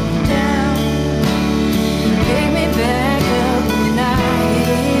back down. Pick me back up when I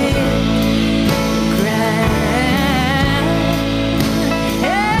hit the ground.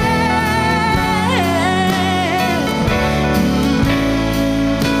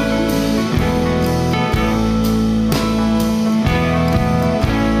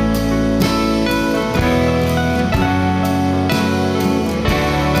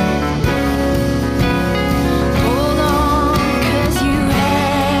 Hold on, 'cause you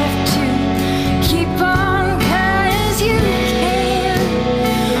have to. Keep on, 'cause you can.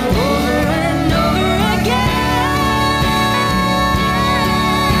 Over and over again.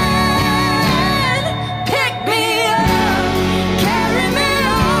 Pick me up, carry me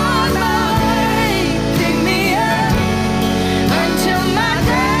on my way. Pick me up until my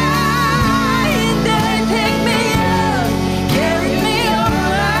dying day. Pick me up, carry me on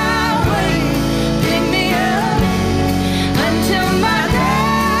my way. Pick me up until my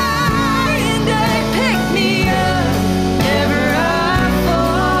dying day. Pick me up, never I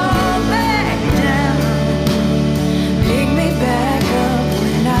fall back down. Pick me back up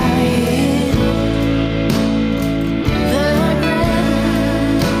when I hit the ground.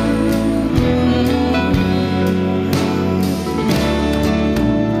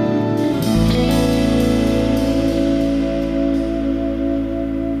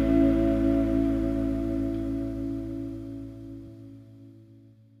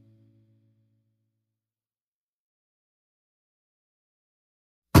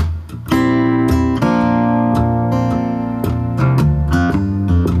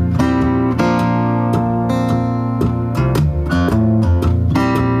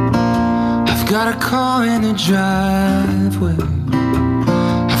 I've got a car in the driveway.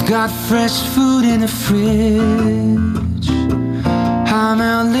 I've got fresh food in the fridge. I'm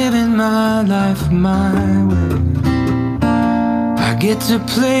out living my life my way. I get to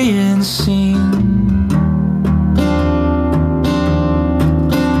play and sing.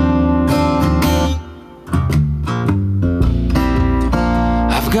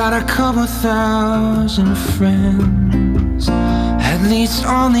 I've got a couple thousand friends, at least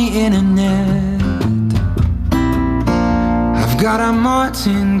on the internet. I've got a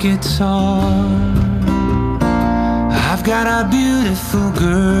Martin guitar. I've got a beautiful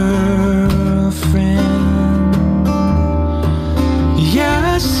girlfriend.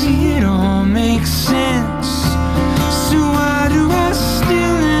 Yeah, I see it all makes sense. So why do I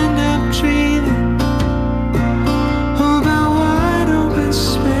still end up dreaming about wide open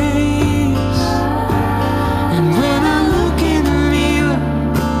space? And when I look in the mirror,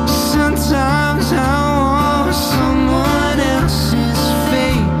 sometimes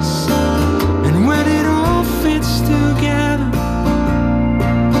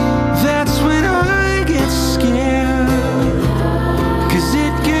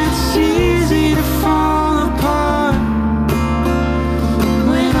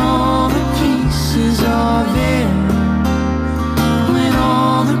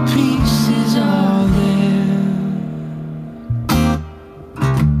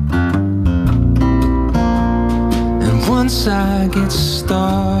get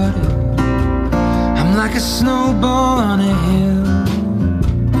started. I'm like a snowball on a hill,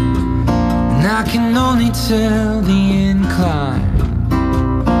 and I can only tell the incline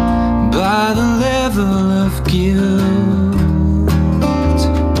by the level of guilt.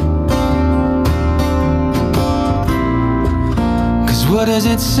 What does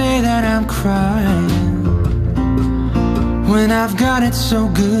it say that I'm crying when I've got it so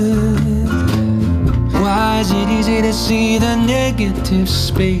good? Why is it easy to see the negative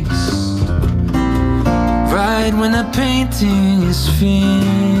space right when the painting is finished?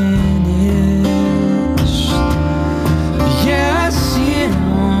 Yeah, I see it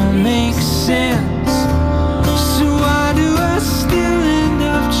all makes sense. So why do I still end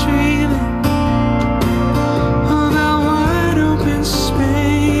up dreaming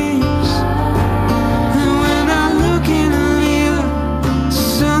space? And when I look in the mirror,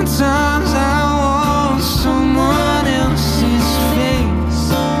 sometimes I want someone else's face.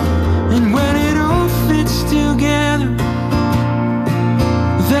 And when it all fits together,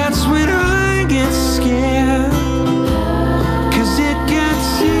 that's when I get scared. 'Cause it gets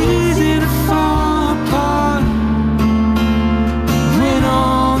easy to fall apart when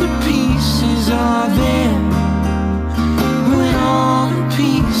all the pieces are there.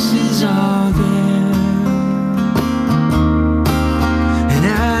 Are there. And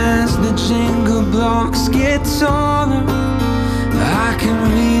as the jingle blocks get taller, I can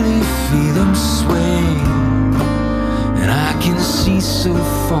really feel them sway. And I can see so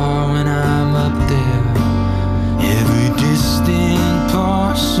far when I'm up there, every distant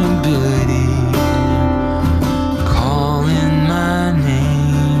possibility calling my name.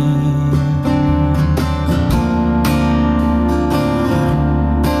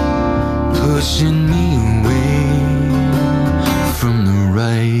 Pushing me away from the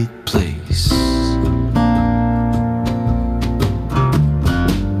right place.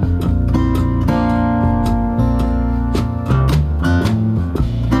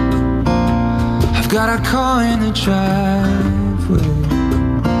 I've got a car in the driveway,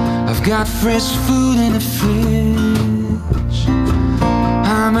 I've got fresh food in the fridge.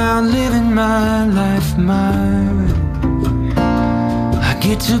 I'm out living my life my way.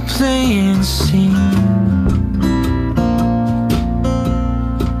 Get to play and sing.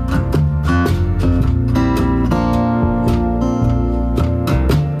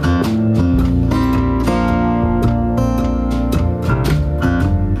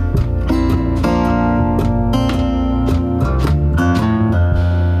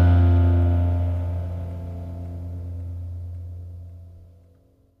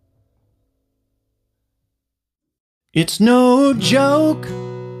 It's no joke.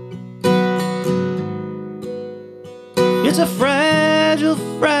 It's a fragile,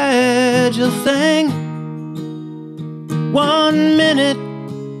 fragile thing. 1 minute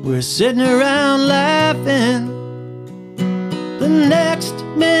we're sitting around laughing, the next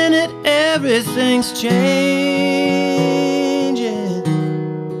minute everything's changing.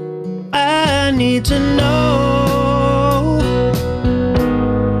 I need to know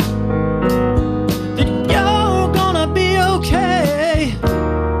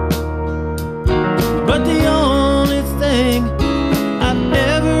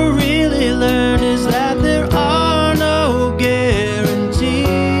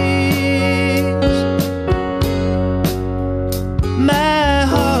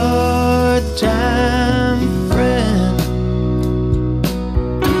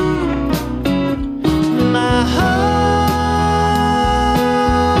my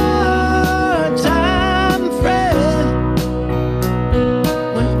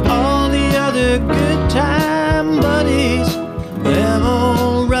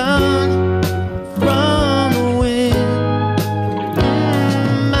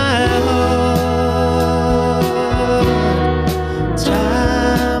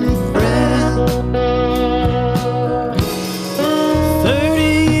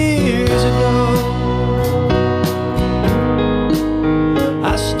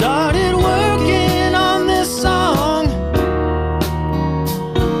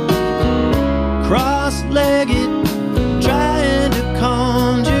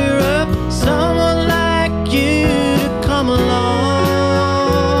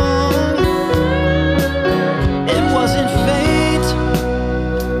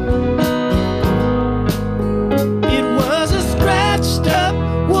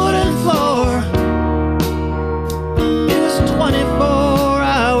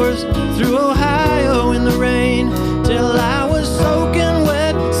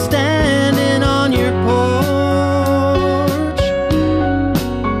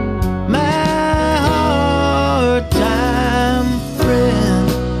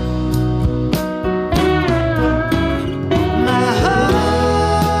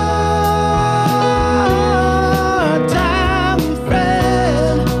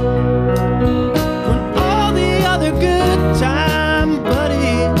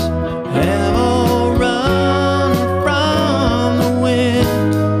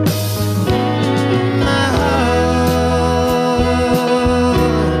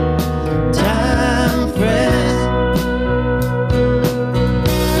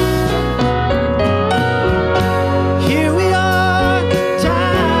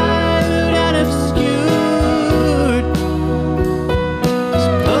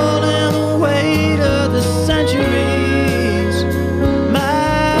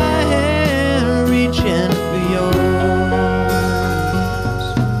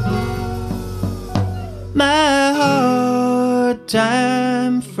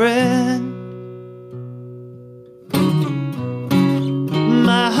time friend.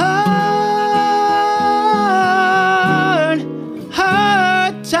 My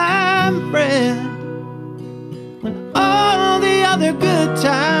hard time friend. When all the other good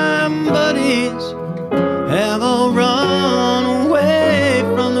time buddies have all run away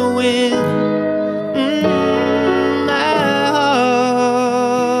from the wind. My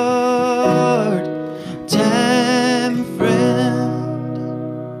hard time friend.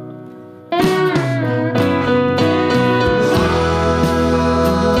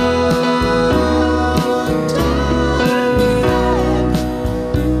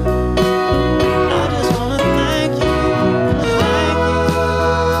 I just wanna thank you,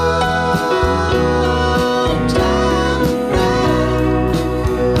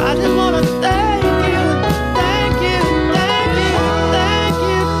 I just wanna thank you, thank you, thank you, thank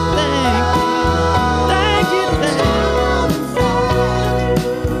you, thank you, thank you,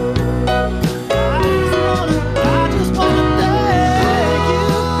 I just wanna thank you,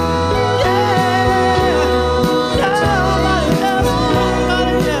 yeah. Nobody else,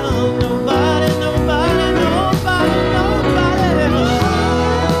 nobody else, nobody else.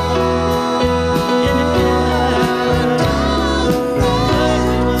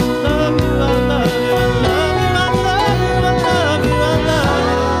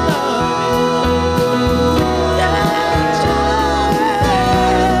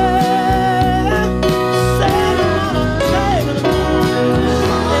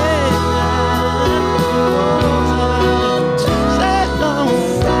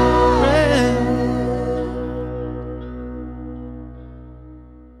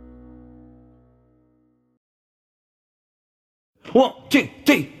 One, two,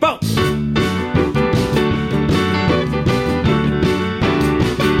 three, four.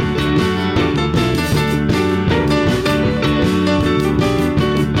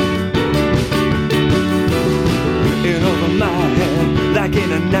 In over my head, like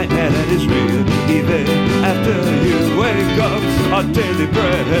in a nightmare that is real. Even after you wake up, our daily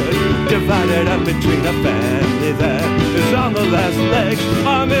bread divided up between a family that is on the last legs.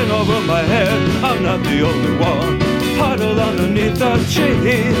 I'm in over my head, I'm not the only one. Huddled underneath the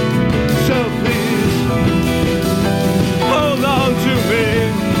tree, so please hold on to me.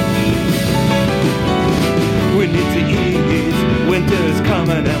 We need to eat, winter is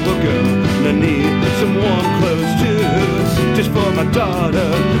coming and we're gonna need some warm clothes too. Just for my daughter,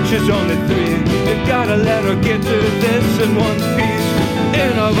 she's only 3. You gotta let her get to this in one piece.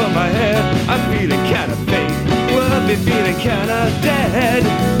 In over my head, I'm feeling kinda fake. We'll be feeling kinda dead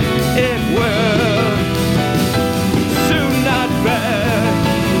if we're soon not bad.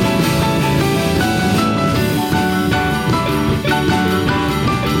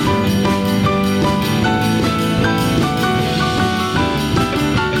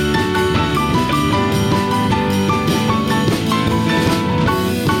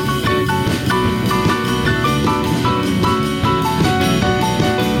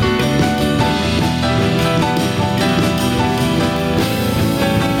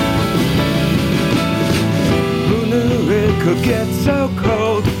 Who knew it could get so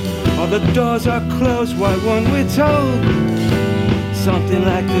cold? All the doors are closed, why weren't we told? Something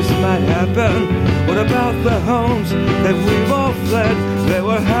like this might happen. What about the homes that we've all fled? They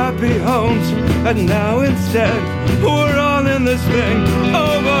were happy homes, and now instead we're all in this thing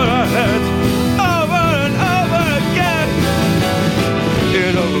over our heads, over and over again.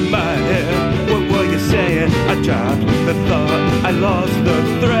 In over my head, what were you saying? I dropped the thought, I lost the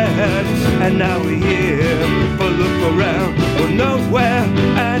thread, and now we're here. But look around, we're nowhere,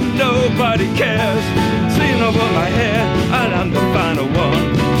 and nobody cares. Seen over my head, and I'm the final one,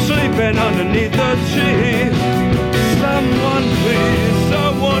 sleeping underneath the tree. Someone please,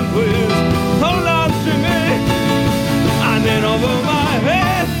 hold on to me. I'm in over my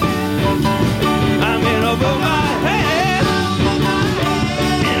head. I'm in over my head.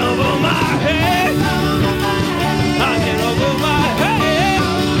 In over my head. I'm in over my head.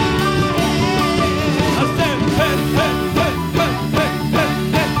 I said, hey, hey, hey, hey, hey, hey,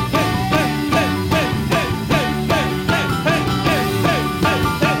 hey, hey, hey, hey, hey, hey, hey, hey,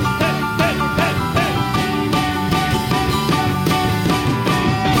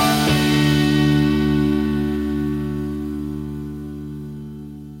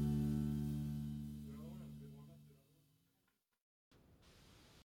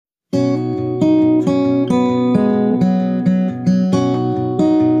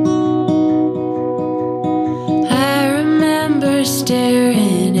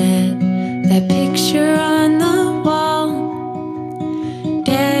 staring at that picture on the wall.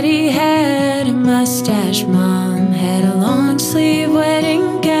 Daddy had a mustache, Mom had a long sleeve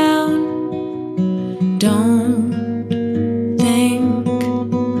wedding gown. Don't think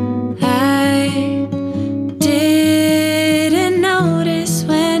I didn't notice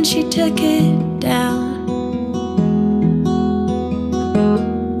when she took it down.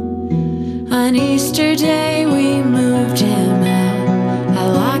 On Easter Day we moved him out. I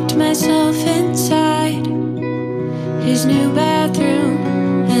locked myself inside his new bathroom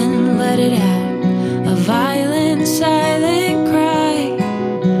and let it out, a violent silent cry.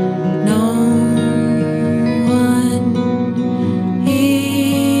 No one even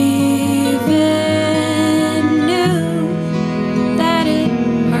knew that it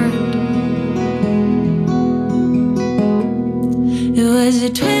hurt. It was a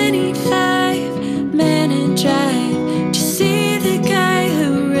 25-minute drive to see the guy who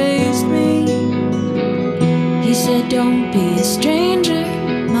raised me. He said, don't be a stranger,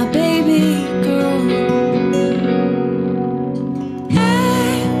 my baby girl.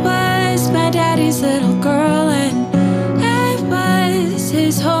 I was my daddy's little girl, and I was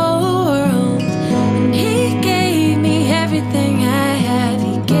his whole world. And he gave me everything I have.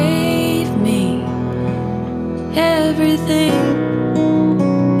 He gave me everything.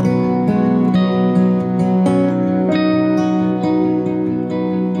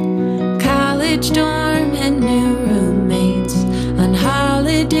 College dorm and new roommates. On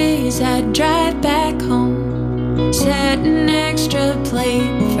holidays I'd drive back home, set an extra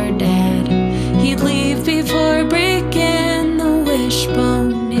plate for Dad. He'd leave before breaking the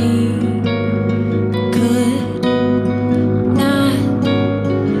wishbone. He could not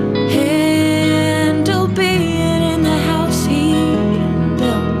handle being in the house he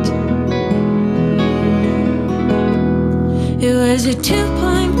built. It was a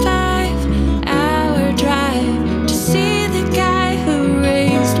 2.5-hour drive to see the guy who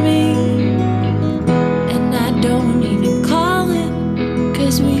raised me. And I don't even call him,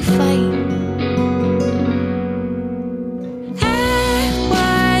 'cause we fight. I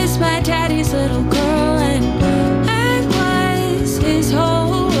was my daddy's little girl, and I was his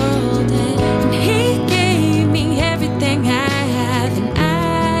whole world. And he gave me everything I have, and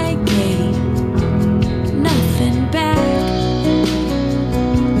I gave nothing back.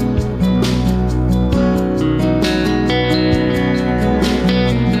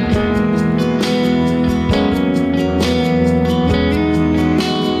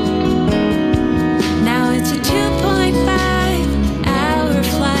 Now it's a 2.5-hour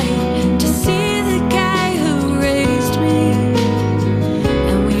flight to see the guy who raised me.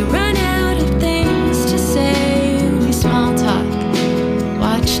 And we run out of things to say. We small talk,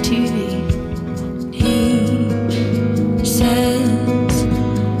 watch TV. He says,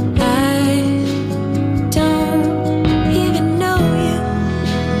 I don't even know you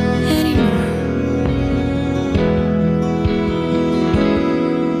anymore.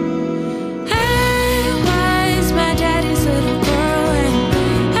 I was my daddy's little girl, and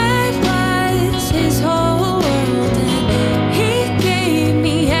I was his whole world. And he gave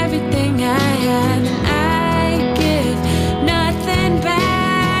me everything I have, and I give nothing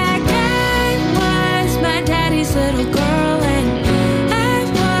back. I was my daddy's little girl, and I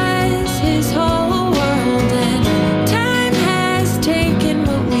was his whole world. And time has taken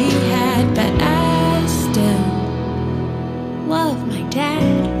what we had, but I still love my dad.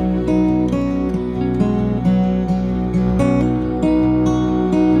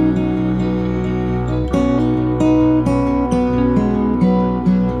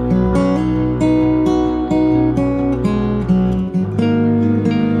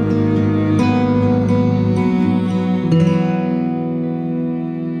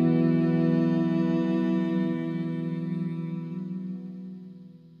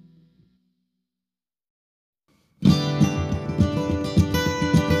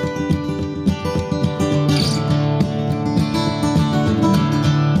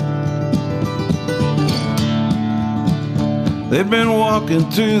 They've been walking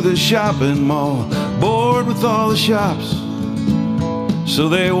through the shopping mall, bored with all the shops. So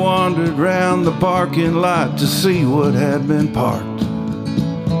they wandered round the parking lot to see what had been parked.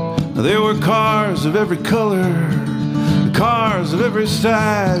 There were cars of every color, cars of every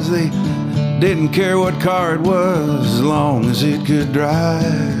size. They didn't care what car it was as long as it could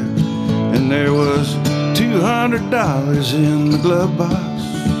drive. And there was $200 in the glove box,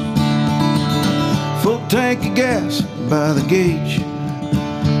 full tank of gas by the gauge,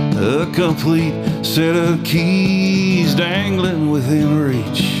 a complete set of keys dangling within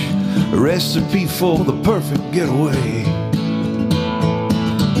reach, a recipe for the perfect getaway.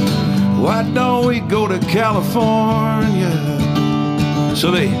 Why don't we go to California?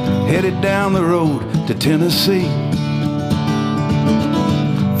 So they headed down the road to Tennessee.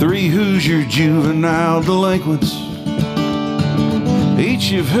 3 Hoosier juvenile delinquents,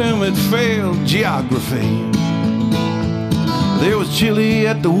 each of whom had failed geography. There was Chili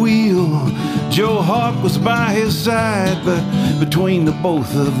at the wheel, Joe Hawk was by his side, but between the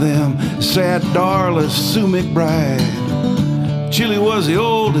both of them sat Darla Sue McBride. Chili was the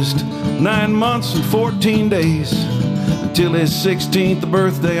oldest, 9 months and 14 days, until his 16th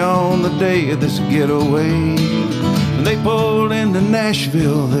birthday on the day of this getaway. When they pulled into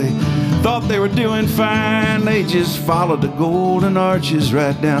Nashville, they thought they were doing fine. They just followed the golden arches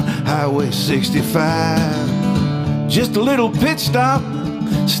right down Highway 65. Just a little pit stop,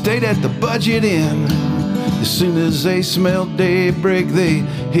 stayed at the Budget Inn. As soon as they smelled daybreak, they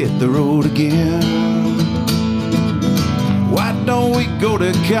hit the road again. Why don't we go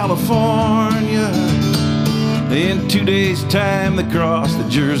to California? In 2 days' time, they crossed the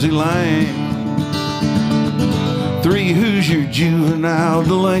Jersey line. 3 Hoosier juvenile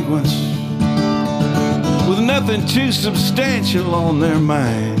delinquents with nothing too substantial on their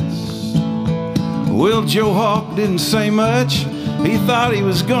minds. Well, Joe Hawk didn't say much. He thought he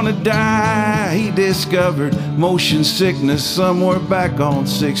was gonna die. He discovered motion sickness somewhere back on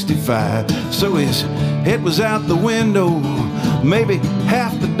 65. So his head was out the window maybe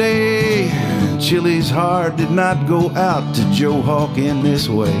half the day. Chili's heart did not go out to Joe Hawk in this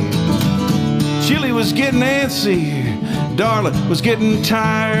way. Chili was getting antsy. Darla was getting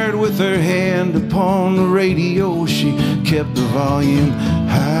tired. With her hand upon the radio, she kept the volume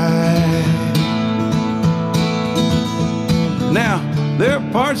high. Now, there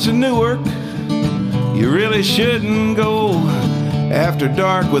are parts of Newark you really shouldn't go after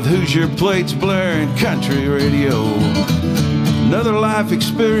dark with Hoosier plates blaring country radio. Another life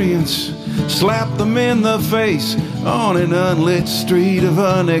experience slapped them in the face on an unlit street of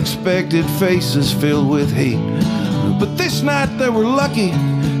unexpected faces filled with hate. But this night they were lucky.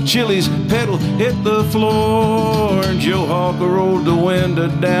 Chili's pedal hit the floor, and Joe Hawk rolled the window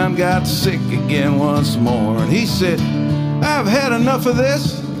down, got sick again once more. And he said, I've had enough of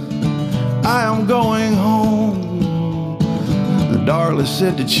this. I am going home. Darla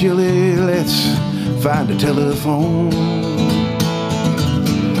said to Chili, let's find a telephone.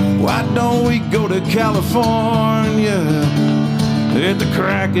 Why don't we go to California? At the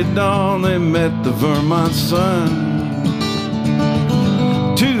crack of dawn, they met the Vermont sun.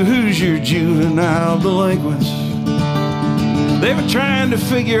 2 Hoosier juvenile delinquents. They were trying to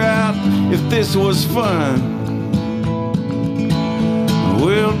figure out if this was fun.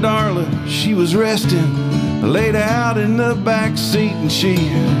 Well, Darla, she was resting, laid out in the back seat, and she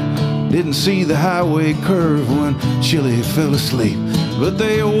didn't see the highway curve when Chili fell asleep. But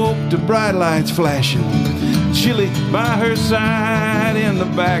they awoke to bright lights flashing, Chili by her side in the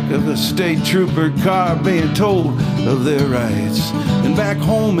back of a state trooper car, being told of their rights. And back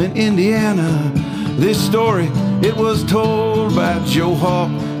home in Indiana, this story, it was told by Joe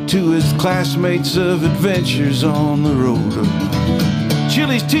Hawk to his classmates of adventures on the road.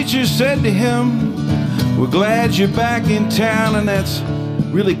 Chili's teacher said to him, we're glad you're back in town, and that's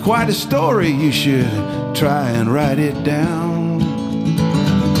really quite a story. You should try and write it down.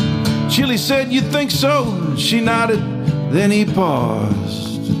 Chili said, you think so? She nodded, then he paused.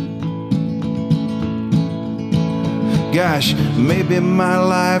 Gosh, maybe my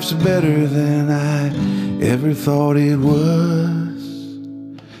life's better than I ever thought it was.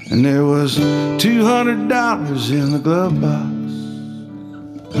 And there was $200 in the glove box,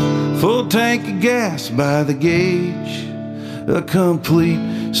 full tank of gas by the gauge, a complete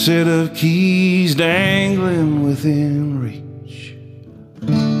set of keys dangling within reach.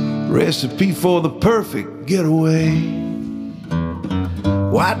 Recipe for the perfect getaway.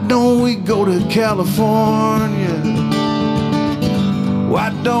 Why don't we go to California? Why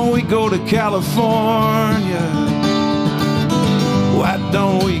don't we go to California? Why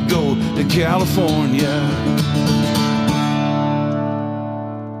don't we go to California?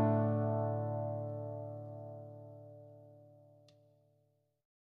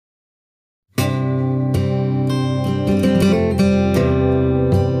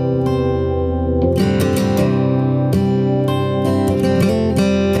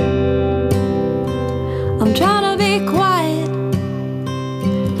 I'm trying to be quiet.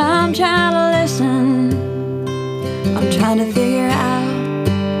 I'm trying to listen. I'm trying to figure out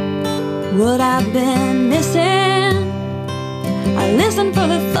what I've been missing. I listen for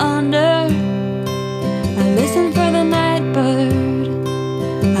the thunder. I listen for the night bird.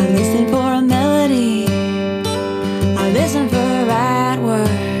 I listen for a melody. I listen for the right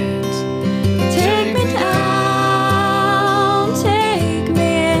words. Take me down, take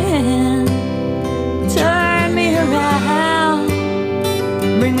me in, turn me around,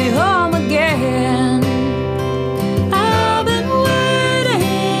 bring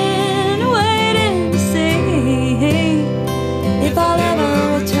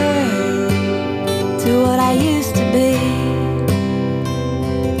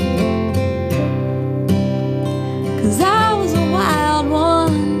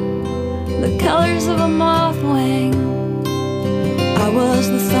was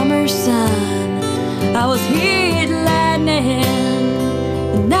the summer sun, I was heat lightning,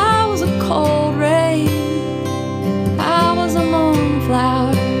 and I was a cold rain. I was a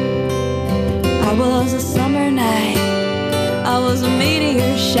moonflower, I was a summer night, I was a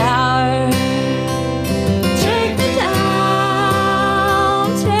meteor shower. Take me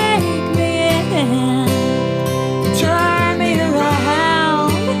down, take me in, turn me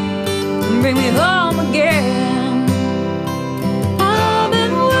around, bring me home again. I've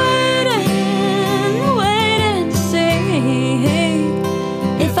been waiting to see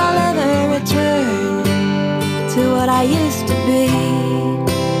if I'll ever return to what I used to be.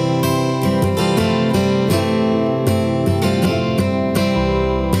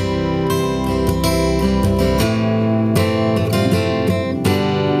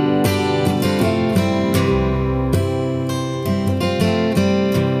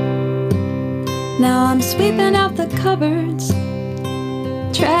 Now I'm sweeping out the cupboards,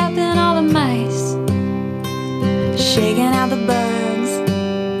 trapping all the mice, shaking out the bugs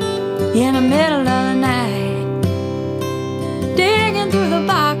in the middle of the night, digging through the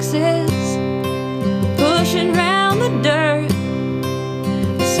boxes, pushing round the dirt,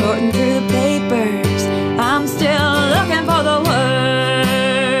 sorting through the papers. I'm still looking for the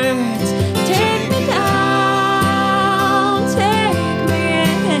words. Take me down, take me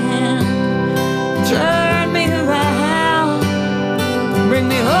in, turn me around, bring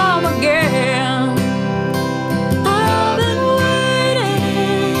me home again. I've been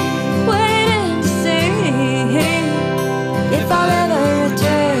waiting to see if I'll ever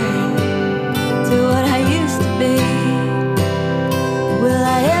return to what I used to be. Will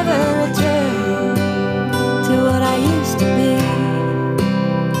I ever return to what I used to be?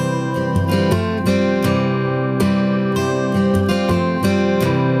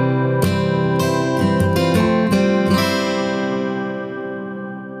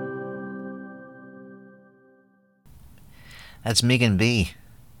 That's Megan B.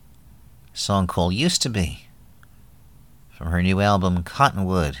 A song called Used to Be from her new album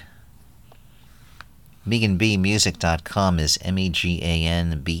Cottonwood. MeganBeemusic.com is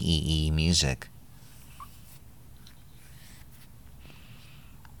MEGANBEE music.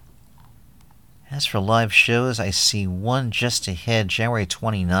 As for live shows, I see one just ahead, January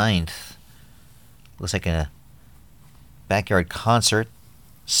 29th. Looks like a backyard concert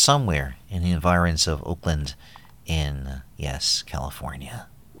somewhere in the environs of Oakland in, yes, California.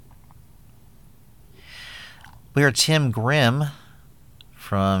 We are Tim Grimm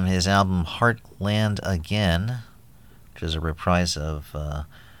from his album Heartland Again, which is a reprise of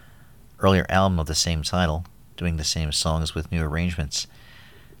earlier album of the same title, doing the same songs with new arrangements.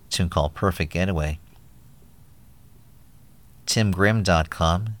 A tune called Perfect Getaway.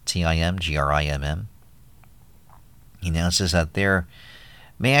 TimGrimm.com, TimGrimm. He announces that there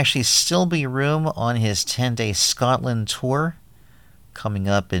may actually still be room on his 10-day Scotland tour coming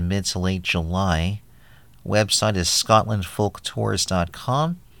up in mid to late July. Website is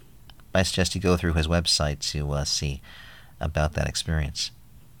scotlandfolktours.com. I suggest you go through his website to see about that experience.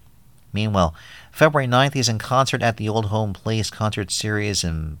 Meanwhile, February 9th, he's in concert at the Old Home Place concert series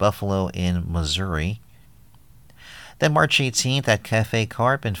in Buffalo in Missouri. Then March 18th at Cafe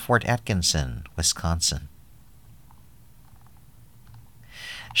Carp in Fort Atkinson, Wisconsin.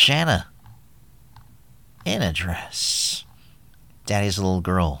 Shanna, in a dress. Daddy's Little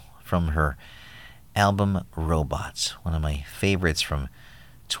Girl from her album Robots, one of my favorites from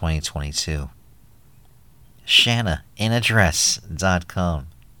 2022. ShannaInADress.com.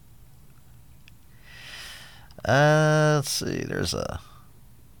 Let's see, there's a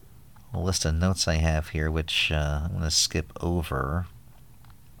list of notes I have here, which I'm going to skip over.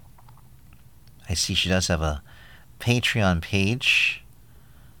 I see she does have a Patreon page.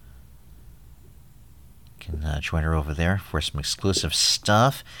 You can join her over there for some exclusive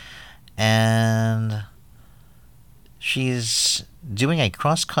stuff. And she's doing a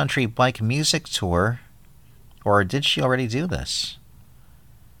cross-country bike music tour. Or did she already do this?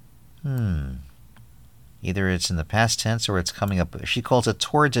 Either it's in the past tense or it's coming up. She calls it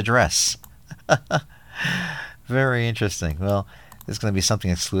Tour de Dress. Very interesting. Well, there's going to be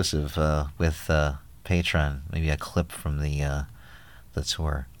something exclusive with Patreon. Maybe a clip from the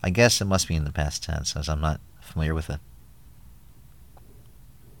tour. I guess it must be in the past tense, as I'm not familiar with it.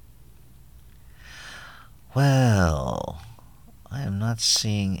 Well, I am not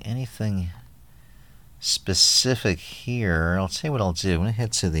seeing anything specific here. I'll tell you what I'll do. I'm going to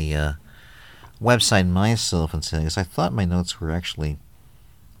head to the website myself and say, because I thought my notes were actually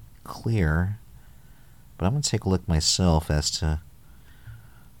clear, but I'm going to take a look myself as to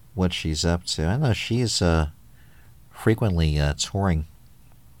what she's up to. I know she's frequently touring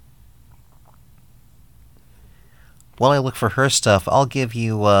while I look for her stuff, I'll give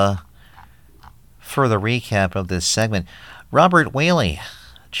you a further recap of this segment. Robert Whaley,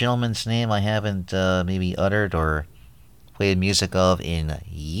 gentleman's name I haven't maybe uttered or played music of in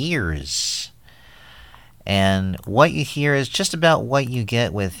years. And what you hear is just about what you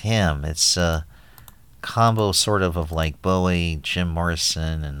get with him. It's a combo sort of like Bowie, Jim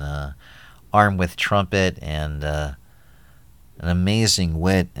Morrison, and armed with trumpet and an amazing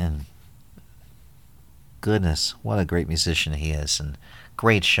wit. And goodness, what a great musician he is and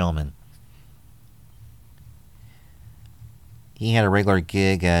great showman. He had a regular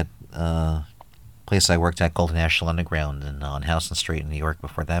gig at a place I worked at called National Underground and on Houston Street in New York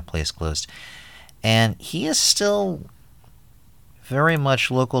before that place closed. And he is still very much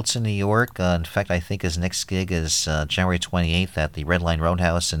local to New York. In fact, I think his next gig is January 28th at the Red Line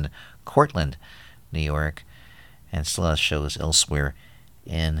Roadhouse in Cortland, New York, and still has shows elsewhere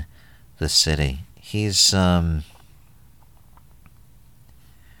in the city. He's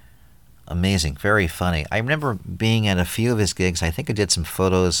amazing, very funny. I remember being at a few of his gigs. I think I did some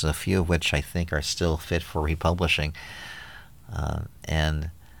photos, a few of which I think are still fit for republishing.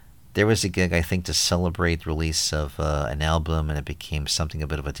 And there was a gig, I think, to celebrate the release of an album, and it became something a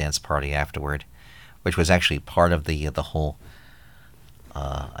bit of a dance party afterward, which was actually part of the whole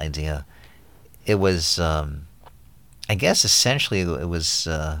idea. It was, I guess, essentially it was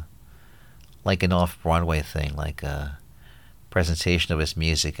like an off-Broadway thing, like a presentation of his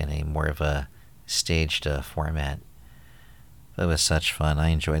music in a more of a staged format. It was such fun. I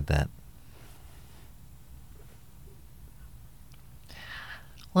enjoyed that.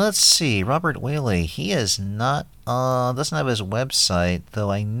 Let's see, Robert Whaley. He is not, doesn't have his website,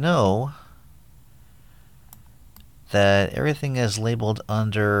 though I know that everything is labeled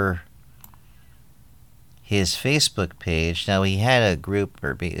under his Facebook page. Now, he had a group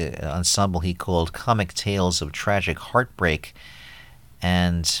or ensemble he called Comic Tales of Tragic Heartbreak,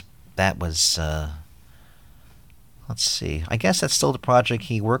 and that was, let's see, I guess that's still the project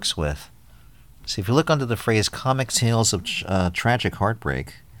he works with. So if you look under the phrase Comic Tales of Tragic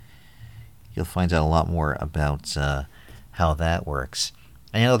Heartbreak, you'll find out a lot more about how that works.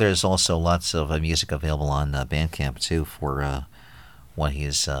 I know there's also lots of music available on Bandcamp, too, for what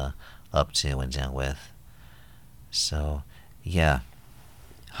he's up to and down with. So, yeah,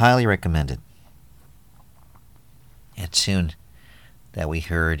 highly recommended. A tune that we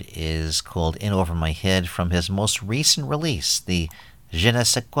heard is called In Over My Head from his most recent release, the Je ne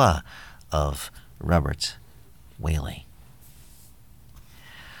sais quoi of Robert Whaley.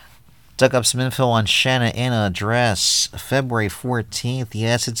 Dug up some info on Shanna Anna Dress. February 14th,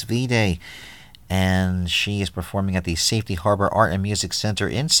 yes, it's V-Day. And she is performing at the Safety Harbor Art and Music Center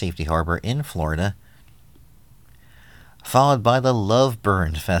in Safety Harbor in Florida. Followed by the Love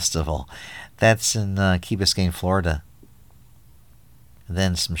Burn Festival. That's in Key Biscayne, Florida. And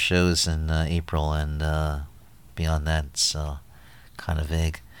then some shows in April, and beyond that, it's kind of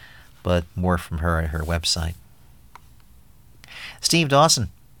vague. But more from her at her website. Steve Dawson,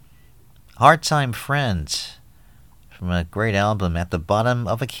 Hard Time Friend, from a great album, At the Bottom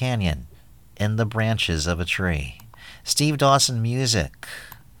of a Canyon, In the Branches of a Tree.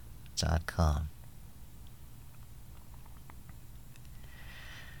 SteveDawsonMusic.com.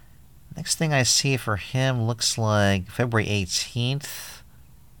 Next thing I see for him looks like February 18th.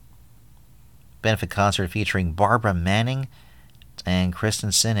 Benefit concert featuring Barbara Manning and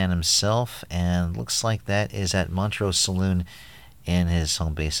Christensen and himself, and looks like that is at Montrose Saloon in his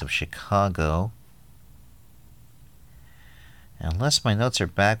home base of Chicago. Unless my notes are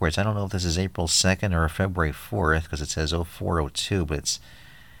backwards, I don't know if this is April 2nd or February 4th, because it says 0402, but it's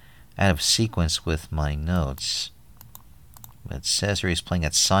out of sequence with my notes. It says here he's playing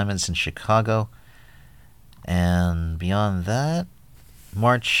at Simon's in Chicago. And beyond that,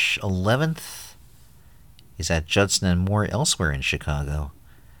 March 11th, he's at Judson and Moore elsewhere in Chicago.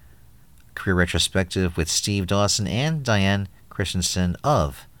 Career retrospective with Steve Dawson and Diane Christensen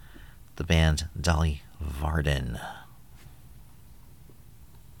of the band Dolly Varden.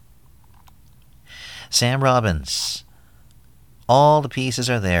 Sam Robbins, All the Pieces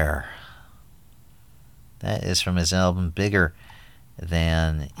Are There. That is from his album Bigger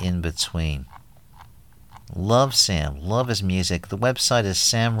Than In Between. Love Sam, love his music. The website is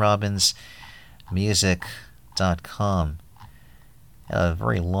samrobbinsmusic.com. A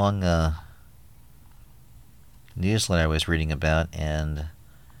very long newsletter I was reading about, and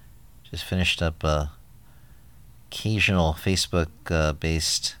just finished up a occasional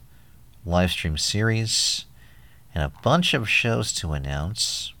Facebook-based live stream series and a bunch of shows to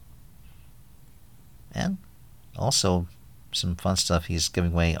announce. And also some fun stuff he's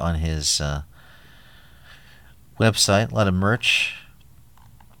giving away on his website, a lot of merch.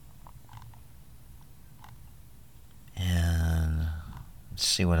 And let's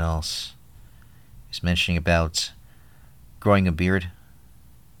see what else. He's mentioning about growing a beard.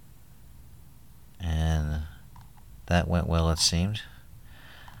 And that went well, it seemed.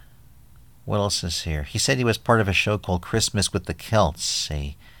 What else is here? He said he was part of a show called Christmas with the Celts,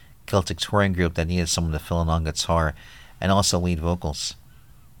 a Celtic touring group that needed someone to fill in on guitar and also lead vocals.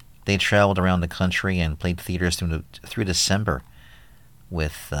 They traveled around the country and played theaters through December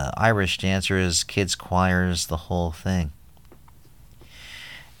with Irish dancers, kids' choirs, the whole thing.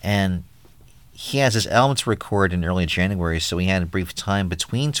 And he has his album to record in early January, so he had a brief time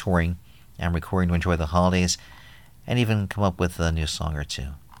between touring and recording to enjoy the holidays and even come up with a new song or two.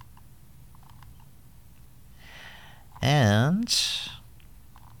 And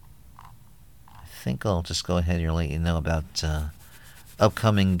I think I'll just go ahead and let you know about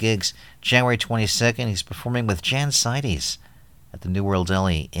upcoming gigs. January 22nd, he's performing with Jan Sides at the New World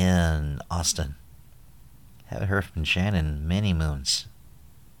Deli in Austin. Haven't heard from Jan in many moons.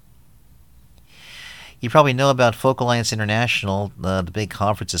 You probably know about Folk Alliance International. The big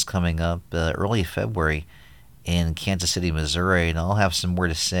conference is coming up early February in Kansas City, Missouri, and I'll have some more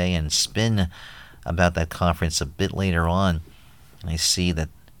to say and spin about that conference a bit later on. I see that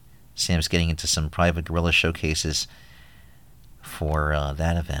Sam's getting into some private guerrilla showcases for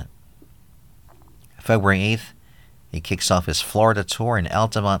that event. February 8th, he kicks off his Florida tour in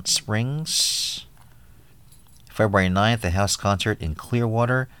Altamont Springs. February 9th, a house concert in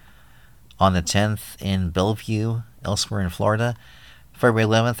Clearwater. On the 10th, in Bellevue, elsewhere in Florida. February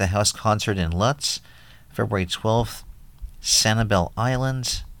 11th, a house concert in Lutz. February 12th, Sanibel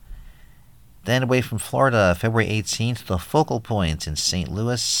Island. Then away from Florida, February 18th, the Focal Point in St.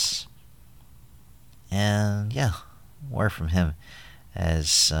 Louis. And yeah, more from him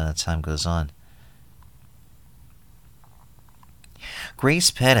as time goes on.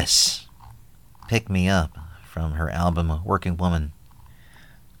 Grace Pettis, Pick Me Up, from her album Working Woman.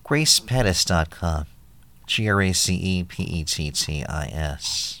 GracePettis.com.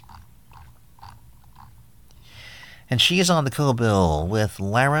 GracePettis. And she is on the co-bill with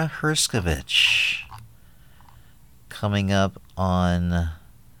Lara Herskovich. Coming up on...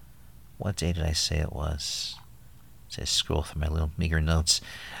 what day did I say it was? Let's scroll through my little meager notes.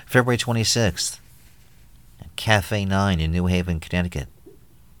 February 26th. At Cafe 9 in New Haven, Connecticut.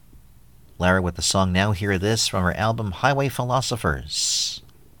 Lara with the song Now Hear This from her album Highway Philosophers.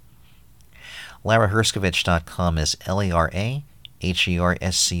 LaraHerskovich.com is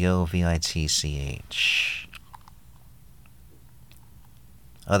LaraHerskovitch.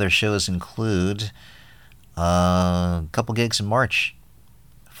 Other shows include a couple gigs in March.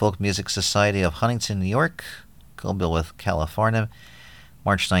 Folk Music Society of Huntington, New York, co-bill with California,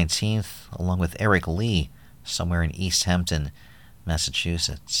 March 19th, along with Eric Lee, somewhere in East Hampton,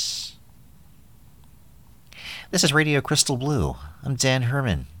 Massachusetts. This is Radio Crystal Blue. I'm Dan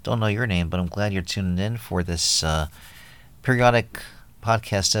Herman. Don't know your name, but I'm glad you're tuning in for this periodic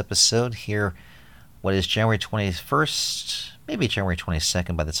podcast episode here. What is January 21st? Maybe January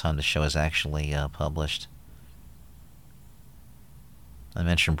 22nd by the time the show is actually published. I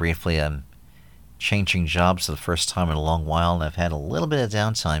mentioned briefly I'm changing jobs for the first time in a long while, and I've had a little bit of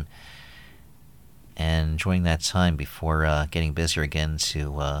downtime and enjoying that time before getting busier again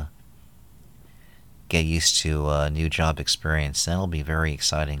to get used to a new job experience. That'll be very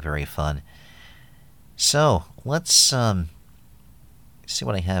exciting, very fun. So, let's see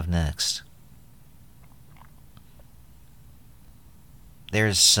what I have next.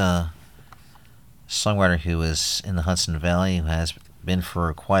 There's a songwriter who is in the Hudson Valley, who has been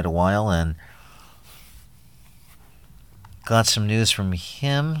for quite a while, and got some news from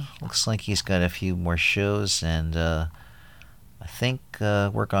him. Looks like he's got a few more shows, and I think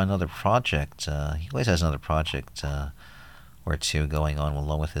work on another project. He always has another project or two going on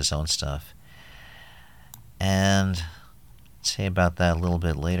along with his own stuff. And I'll say about that a little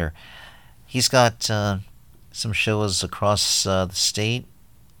bit later. He's got some shows across the state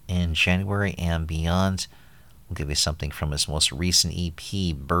in January and beyond. We'll give you something from his most recent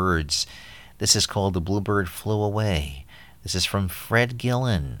EP, Birds. This is called The Bluebird Flew Away. This is from Fred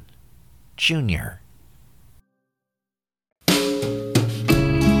Gillen Jr.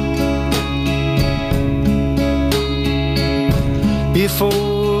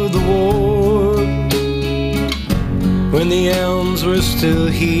 Before the war, when the elms were still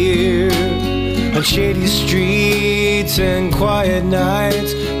here, on shady streets and quiet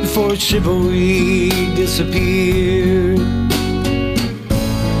nights, before chivalry disappeared,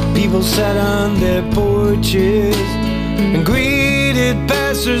 people sat on their porches and greeted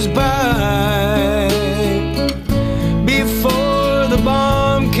passers-by.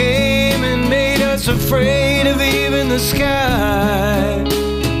 afraid of even the sky.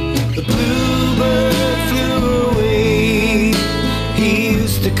 The bluebird flew away. He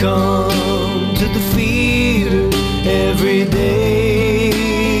used to come to the theater every day.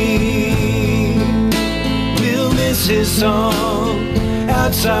 We'll miss his song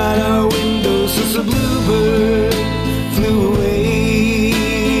outside our windows as the bluebird flew away.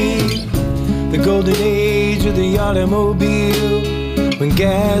 The golden age of the automobile, when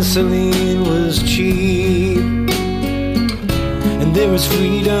gasoline was cheap, and there was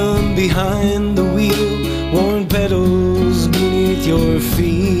freedom behind the wheel, worn pedals beneath your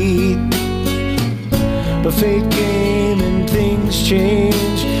feet. But fate came and things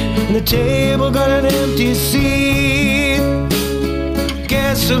changed, and the table got an empty seat.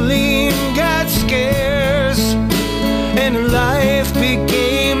 Gasoline got scarce, and life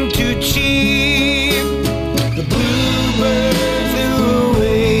became too cheap. The bluebird flew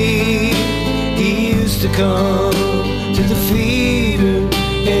away. He used to come to the theater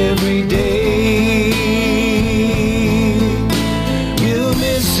every day. We'll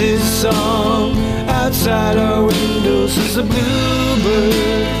miss his song outside our windows as the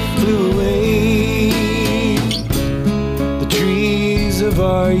bluebird flew away. The trees of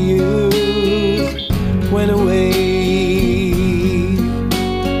our youth went away.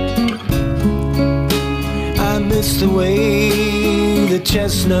 I miss the way the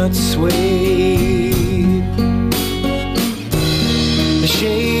chestnuts swayed, the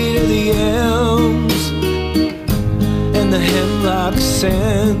shade of the elms and the hemlock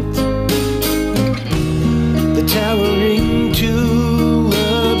scent, the towering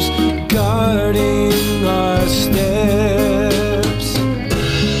tulips guarding our steps,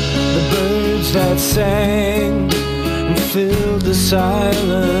 the birds that sang and filled the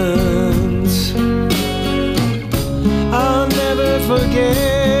silence. I'll never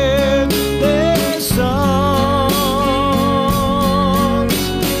forget their songs.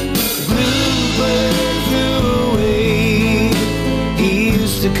 The bluebird flew away. He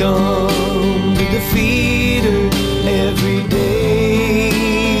used to come to the theater every day.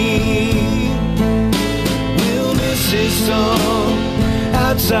 We'll miss his song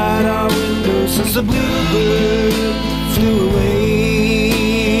outside our windows as the bluebird flew away.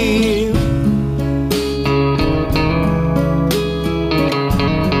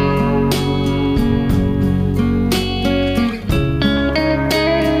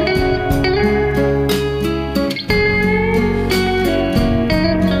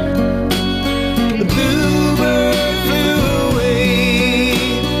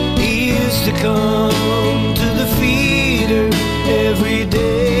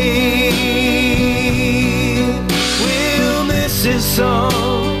 Song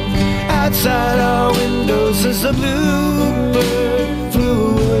outside our windows as the bluebird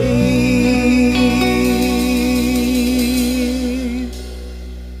flew away.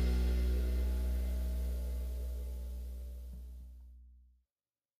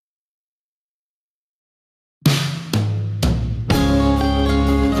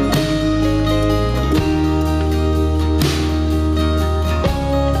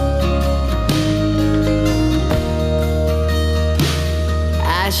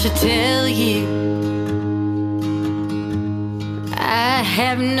 I should tell you I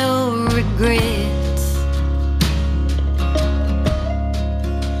have no regrets.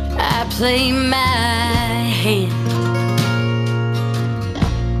 I play my hand,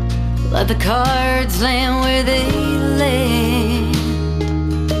 let the cards land where they land.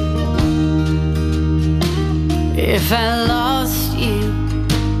 If I lost you,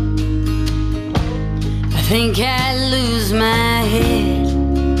 I think I'd lose my head.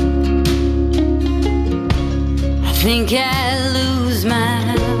 I think I lose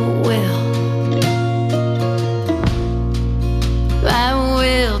my will, my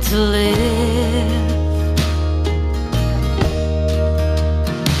will to live.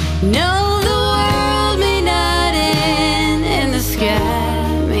 No, the world may not end and the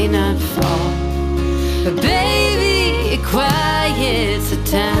sky may not fall, but baby, quiet's a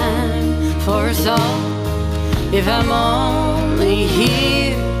time for us all. If I'm only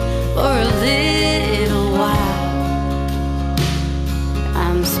here for a little while,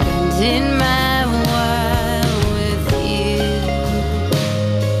 I'm spending my while with you.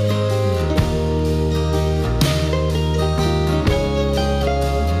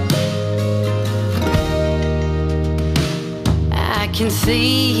 I can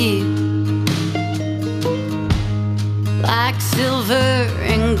see you like silver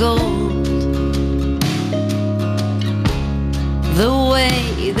and gold, the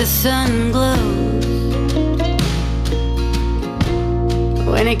way the sun glows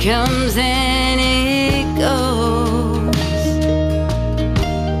when it comes and it goes.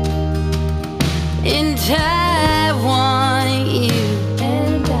 In Taiwan, you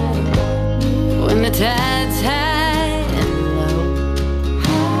when the tide's high and low,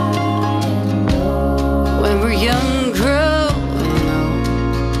 when we're young, growing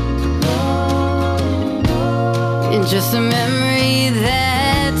old, in just a memory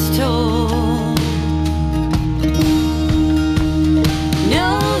that's told. No,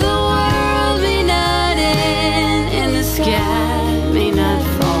 the world may not end and the sky may not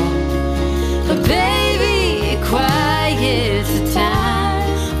fall, but baby, quiet's a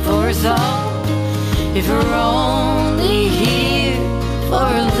time for us all. If we're only here for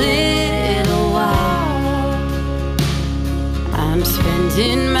a little while, I'm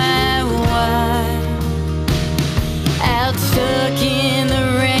spending my while out stuck in the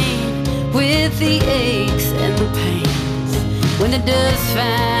rain with the aches and the pains. When the dust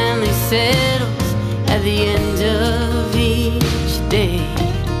finally settles at the end of each day,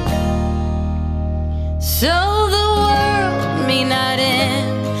 so the world may not end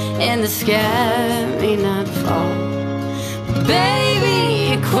and the sky may not fall,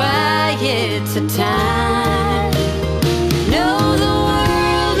 baby, quiet's a time. No, the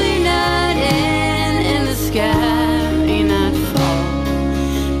world may not end and the sky may not fall,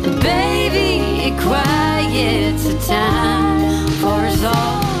 but baby, quiet's a time for us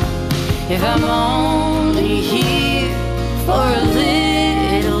all. If I'm only here for a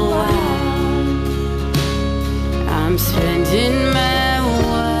little while, I'm spending my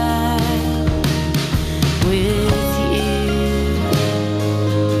while with you.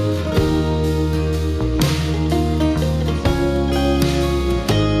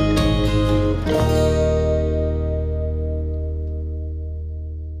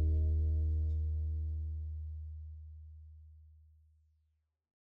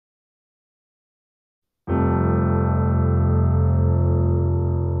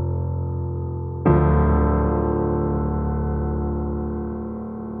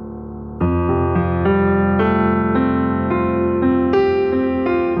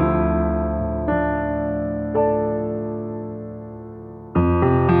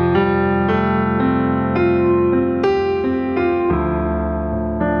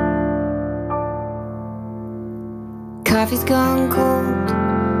 Coffee's gone cold,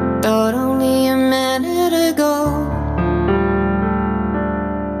 thought only a minute ago.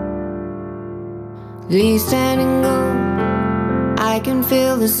 Leaves turning gold, I can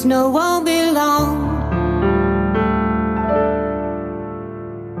feel the snow won't be long.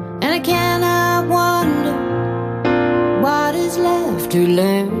 And I cannot wonder what is left to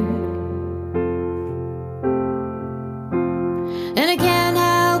learn. And I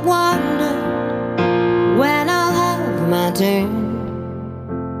cannot wonder when I'll have my turn.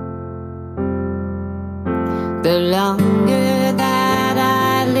 The longer that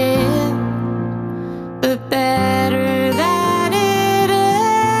I live, the better that it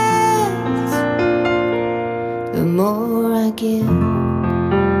is, the more I give.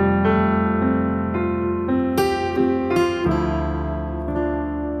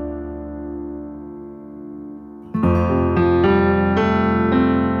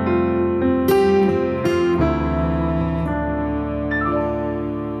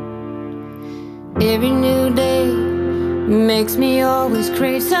 Every new day makes me always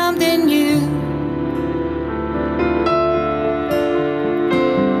crave something new.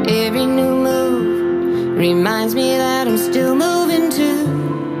 Every new move reminds me that I'm still moving too.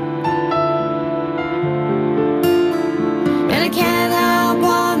 And I can't help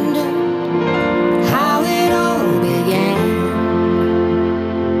wonder how it all began.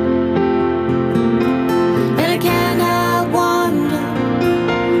 And I can't help wonder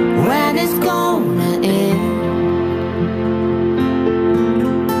when it's gonna end.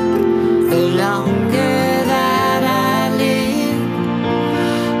 The longer that I live,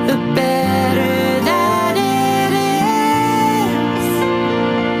 the better that it is,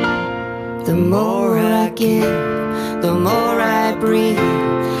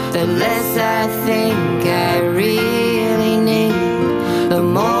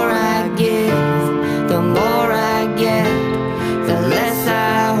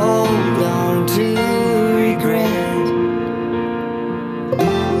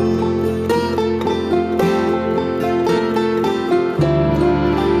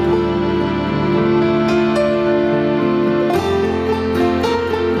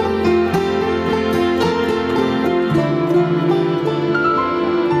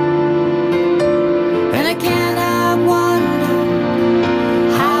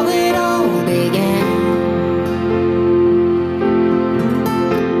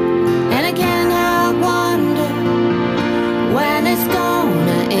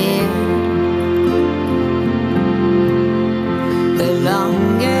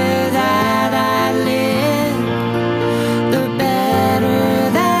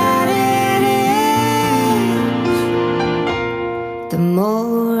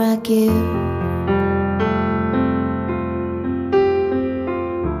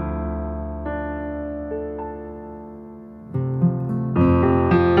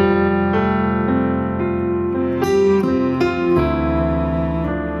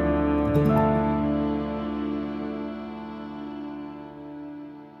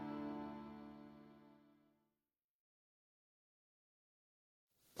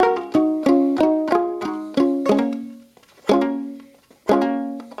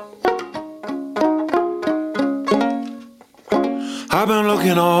 I've been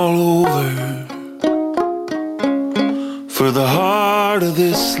looking all over for the heart of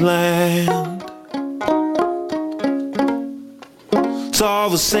this land. It's all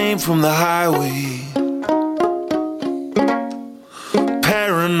the same from the highway,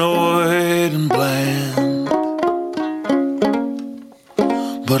 paranoid and bland.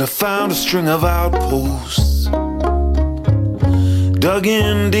 But I found a string of outposts, dug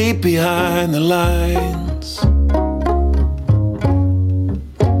in deep behind the lines.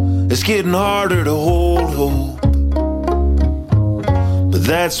 It's getting harder to hold hope, but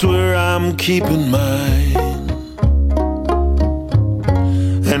that's where I'm keeping mine.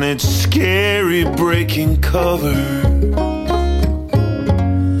 And it's scary breaking cover,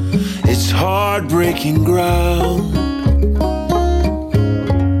 it's heartbreaking ground.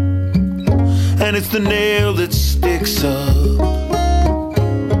 And it's the nail that sticks up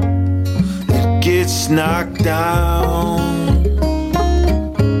that gets knocked down.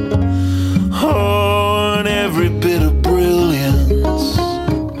 Oh, and every bit of brilliance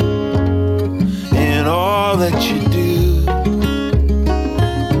in all that you do,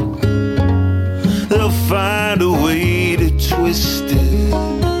 they'll find a way to twist it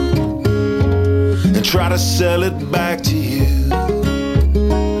and try to sell it back to you.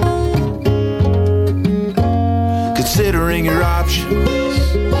 Considering your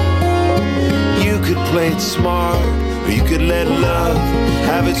options, you could play it smart, or you could let love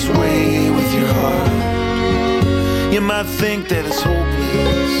have its way with your heart. You might think that it's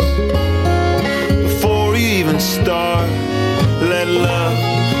hopeless before you even start. Let love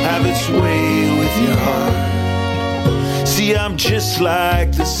have its way with your heart. See, I'm just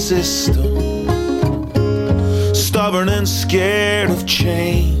like the system, stubborn and scared of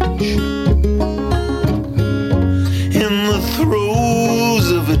change. In the throes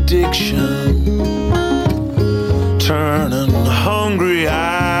of addiction, turning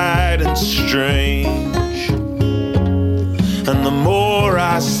hungry-eyed and strange. And the more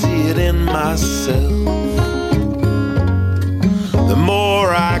I see it in myself, the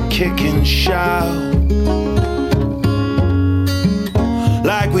more I kick and shout,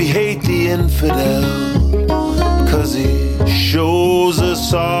 like we hate the infidel, 'cause he shows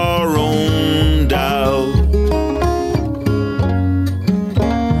us our own doubt.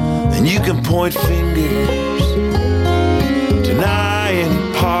 And you can point fingers, deny in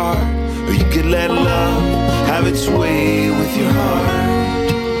part, or you could let love have its way with your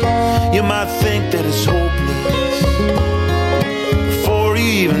heart. You might think that it's hopeless before you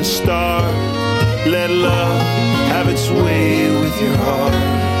even start. Let love have its way with your heart.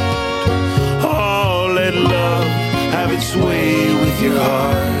 Oh, let love have its way with your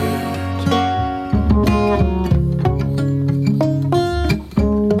heart.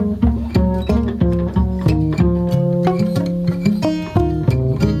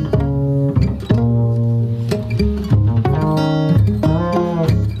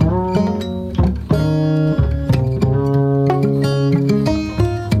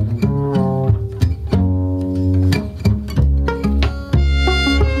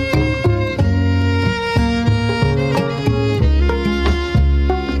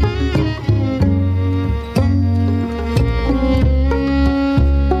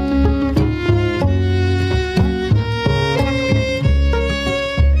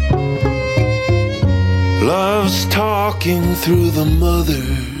 Through the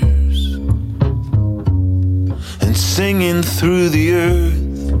mothers and singing through the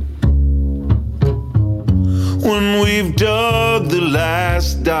earth. When we've dug the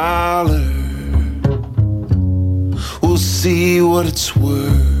last dollar, we'll see what it's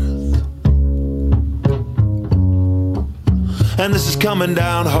worth. And this is coming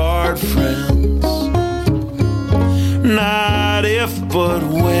down hard, friends, not if but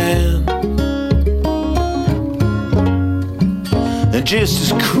when. And just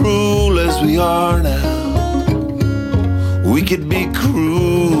as cruel as we are now, we could be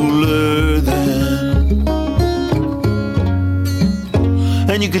crueler then.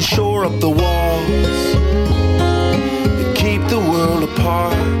 And you can shore up the walls and keep the world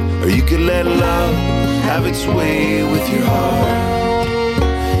apart, or you could let love have its way with your heart.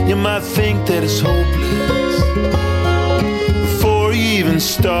 You might think that it's hopeless before you even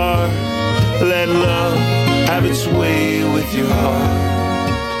start. Let love have its way with your heart.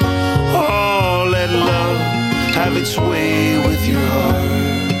 Oh, let love have its way with your heart.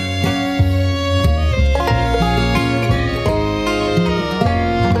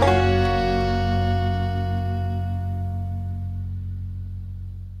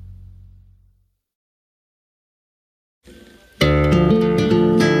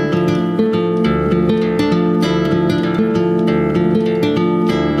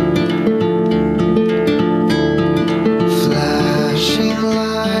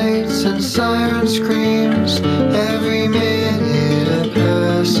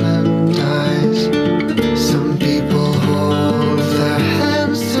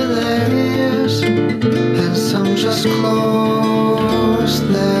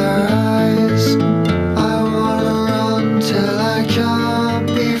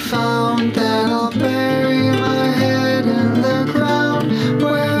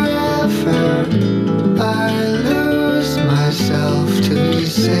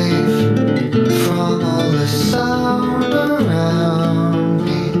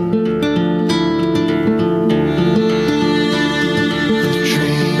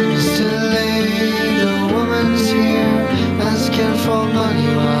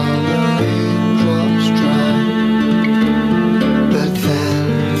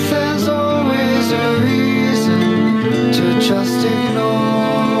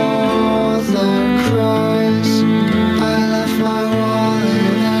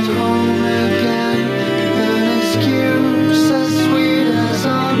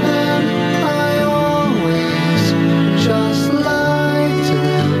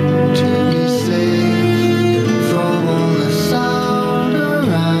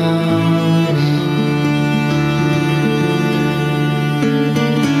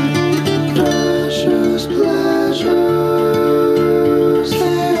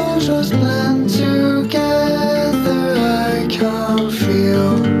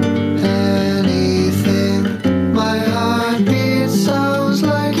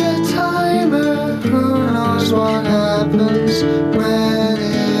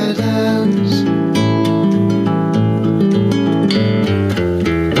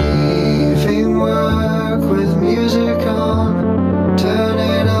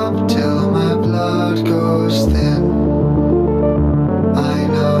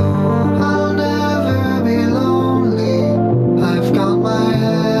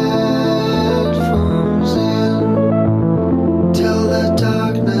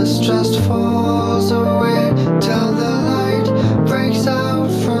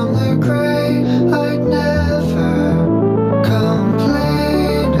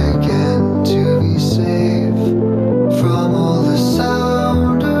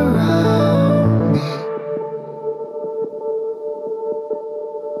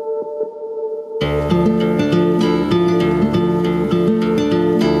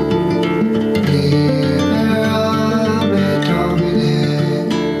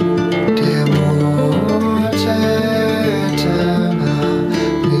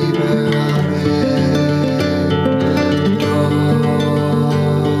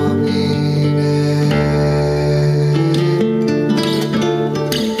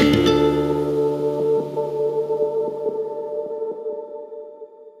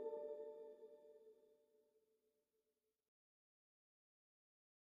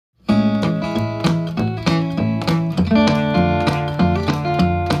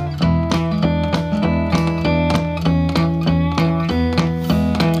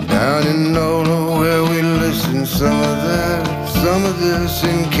 some of this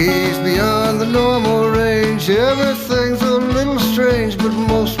in case beyond the normal range. Everything's a little strange, but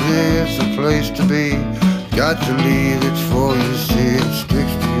mostly it's a place to be. Got to leave it for you, see it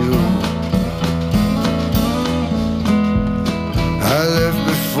sticks to you. I left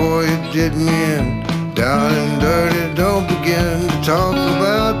before you did me in, down and dirty, don't begin to talk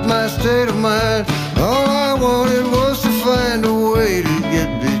about my state of mind. All I wanted was to find a way to get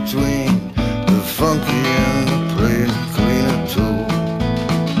between the funky and the plain cleaner too.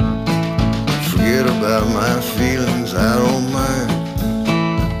 Forget about my feelings, I don't mind,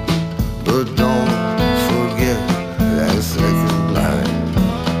 but don't forget that second line.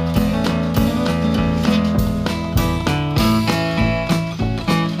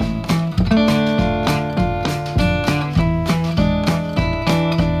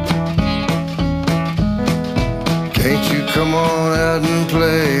 Can't you come on out and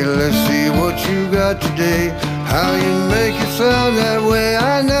play? Let's see what you got today. How you make it sound that way,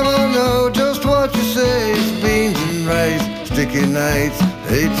 I never know just what you say. It's beans and rice, sticky nights,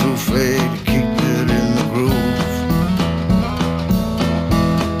 hate so fade, keep it in the groove.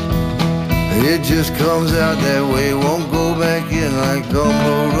 It just comes out that way, won't go back in like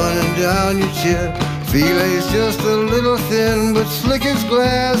gumbo running down your chin. Feeling's just a little thin, but slick as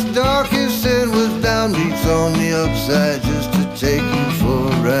glass, dark as sin, with downbeats on the upside, just to take you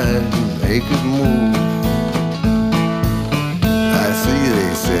for a ride and make it move. I see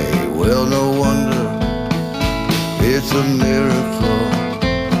they say, well, no wonder, it's a miracle.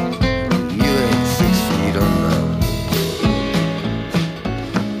 You ain't 6 feet under.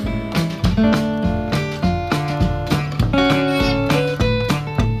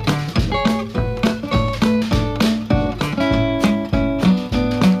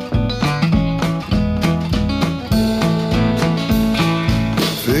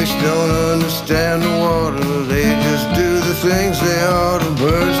 Fish don't understand the water, they just do the things they ought to.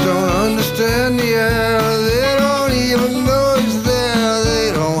 Birds don't understand the air, they don't even know it's there.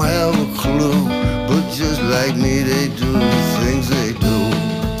 They don't have a clue, but just like me they do the things they do.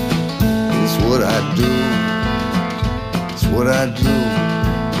 It's what I do, it's what I do,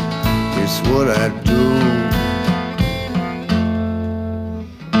 it's what I do.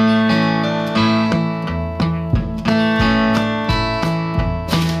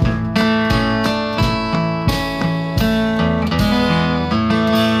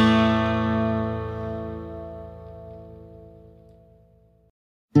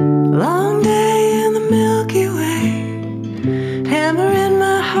 Long day in the Milky Way, hammering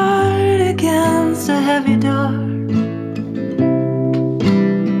my heart against a heavy door.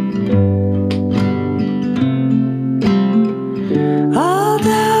 All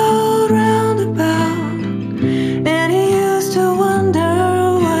doubt roundabout, and he used to wonder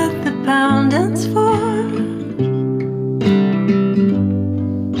what the pounding's for.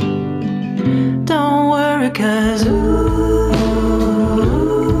 Don't worry, 'cause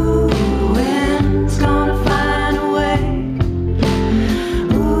wind's gonna find a way.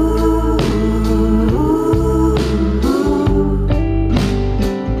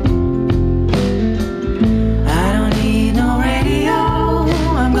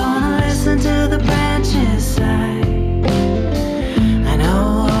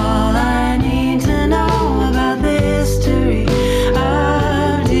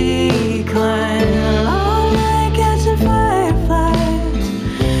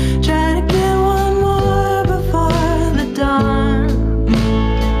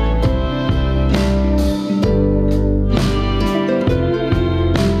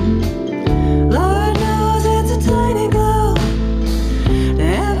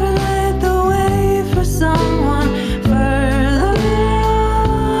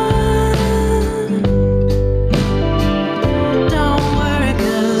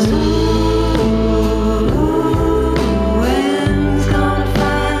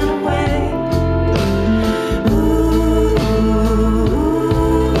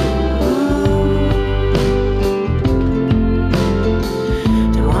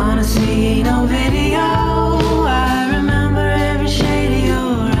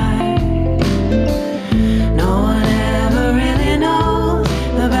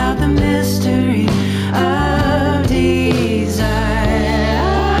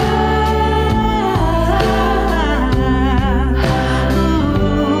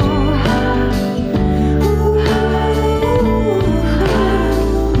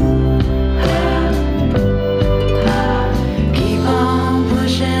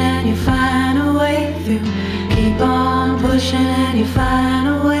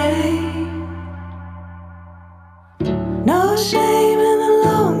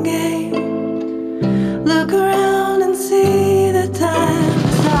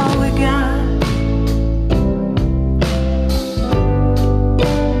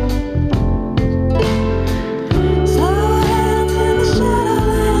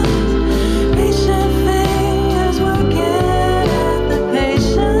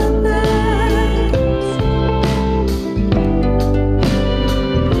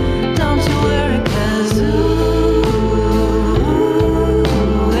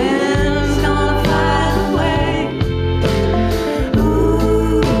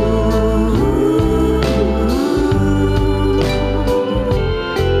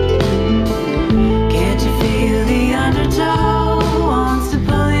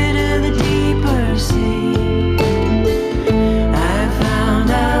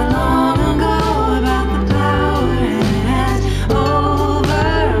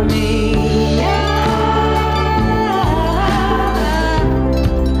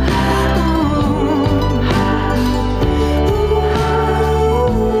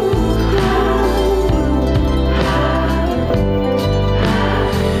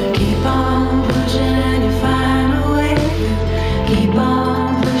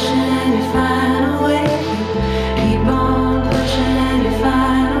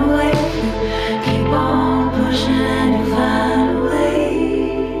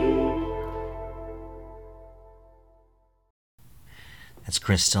 It's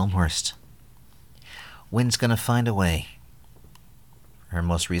Chris Stillhorst. Wind's Gonna Find a Way. Her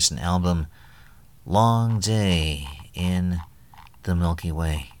most recent album, Long Day in the Milky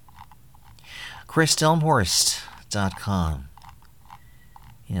Way. ChrisDelmhorst.com.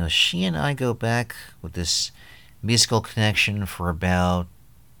 You know, she and I go back with this musical connection for about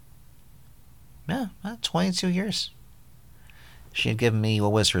 22 years. She had given me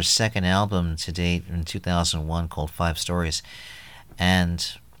what was her second album to date in 2001 called 5 Stories,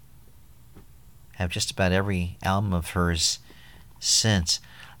 and have just about every album of hers since.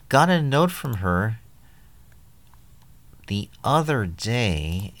 Got a note from her the other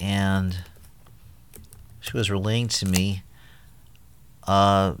day, and she was relaying to me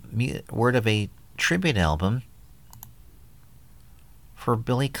word of a tribute album for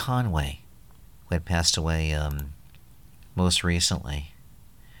Billy Conway, who had passed away most recently.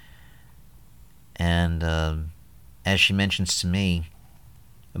 And as she mentions to me,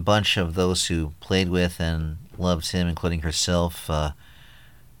 a bunch of those who played with and loved him, including herself, her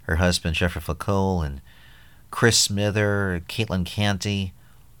husband Jeffrey Foucault, and Chris Smither, Caitlin Canty,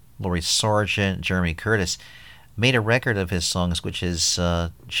 Laurie Sargent, Jeremy Curtis, made a record of his songs, which is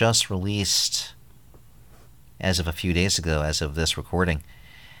just released as of a few days ago, as of this recording.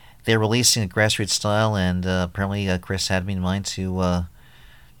 They're releasing it grassroots style, and apparently Chris had me in mind to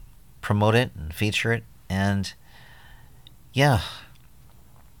promote it and feature it. And yeah,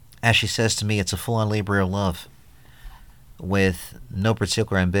 as she says to me, it's a full-on labor of love with no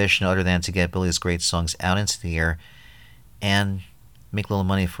particular ambition other than to get Billy's great songs out into the air and make a little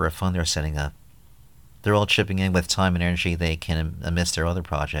money for a fund they're setting up. They're all chipping in with time and energy they can amidst their other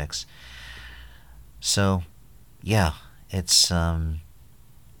projects. So, yeah, it's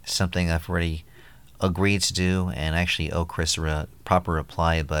something I've already agreed to do, and actually owe Chris a proper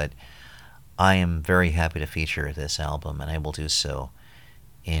reply, but I am very happy to feature this album, and I will do so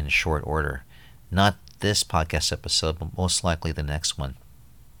in short order. Not this podcast episode, but most likely the next one.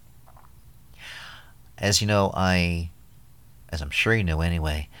 As you know, as I'm sure you know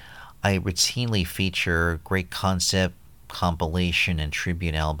anyway, I routinely feature great concept, compilation, and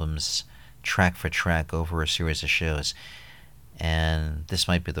tribute albums, track for track, over a series of shows. And this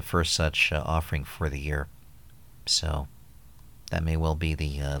might be the first such offering for the year. So that may well be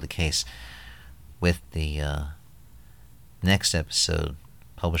the case with the next episode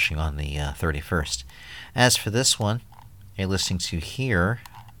publishing on the 31st. As for this one you're listening to here,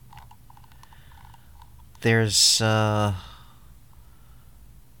 there's some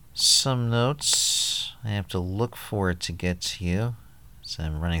notes. I have to look for it to get to you, so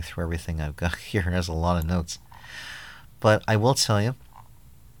I'm running through everything I've got here. There's a lot of notes. But I will tell you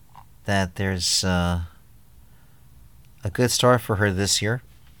that there's a good start for her this year,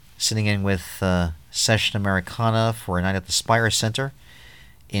 sitting in with Session Americana for a night at the Spire Center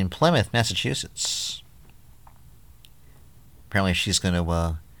in Plymouth, Massachusetts. Apparently she's going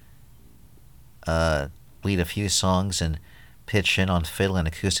to lead a few songs and pitch in on fiddle and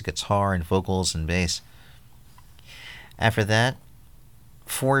acoustic guitar and vocals and bass. After that,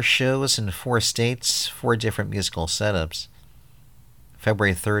 4 shows in 4 states, 4 different musical setups.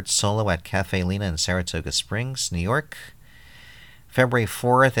 February 3rd, solo at Cafe Lena in Saratoga Springs, New York. February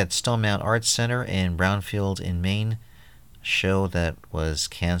 4th at Stone Mountain Arts Center in Brownfield in Maine. A show that was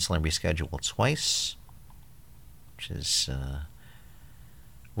canceled and rescheduled twice, which is a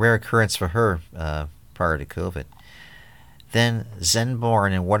rare occurrence for her prior to COVID. Then Zen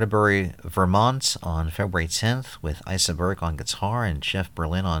Barn in Waterbury, Vermont on February 10th with Isa Burke on guitar and Jeff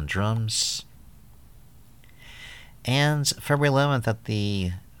Berlin on drums. And February 11th at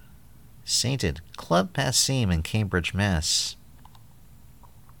the Sainted Club Passim in Cambridge, Mass.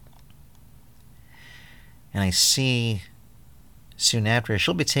 And I see soon after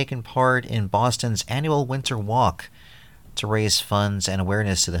she'll be taking part in Boston's annual Winter Walk to raise funds and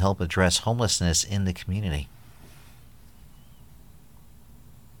awareness to help address homelessness in the community.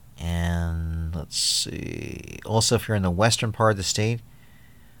 And let's see. Also, if you're in the western part of the state,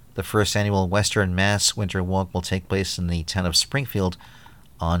 the first annual Western Mass Winter Walk will take place in the town of Springfield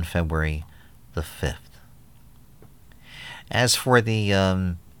on February the 5th. As for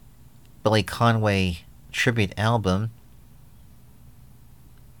the Billy Conway tribute album,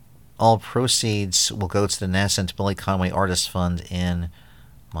 all proceeds will go to the Nascent Billy Conway Artist Fund in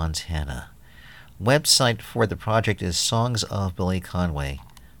Montana. Website for the project is songsofbillyconway.com.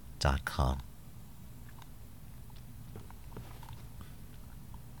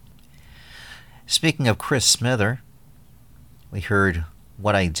 Speaking of Chris Smither, we heard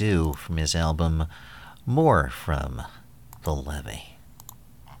What I Do from his album More from the Levee.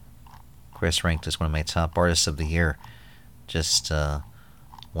 Chris ranked as one of my top artists of the year just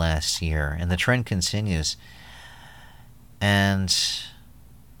last year, and the trend continues. And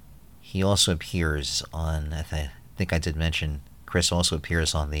he also appears on, I think I did mention, Chris also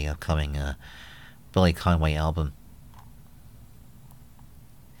appears on the upcoming Billy Conway album.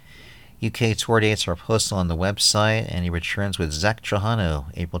 UK tour dates are posted on the website, and he returns with Zach Johano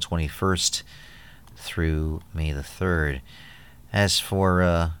April 21st through May the 3rd. As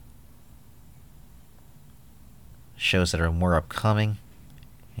for shows that are more upcoming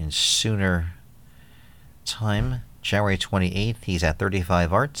in sooner time, January 28th, he's at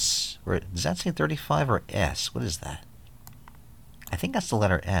 35 Arts. Or does that say 35 or S? What is that? I think that's the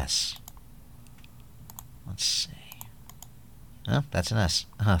letter S. Let's see. Oh, that's an S.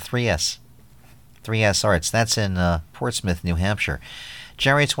 3S. 3S Arts. That's in Portsmouth, New Hampshire.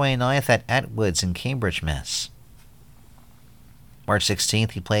 January 29th at Atwoods in Cambridge, Mass. March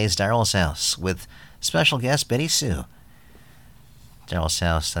 16th, he plays Daryl's House with special guest Betty Sue. Daryl's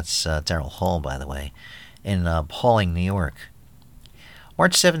House, that's Daryl Hall, by the way, in Pauling, New York.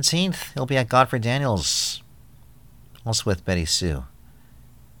 March 17th, he'll be at Godfrey Daniels, also with Betty Sue.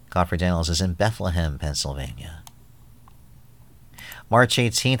 Godfrey Daniels is in Bethlehem, Pennsylvania. March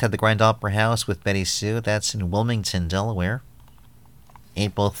 18th at the Grand Opera House with Betty Sue. That's in Wilmington, Delaware.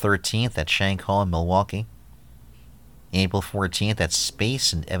 April 13th at Shank Hall in Milwaukee. April 14th at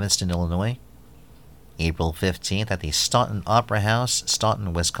Space in Evanston, Illinois. April 15th at the Staunton Opera House,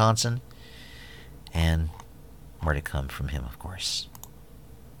 Staunton, Wisconsin. And more to come from him, of course.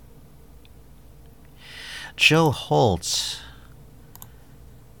 Joe Holt.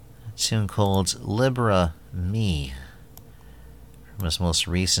 A tune called Libera Me. From his most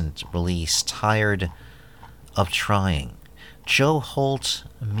recent release, Tired of Trying.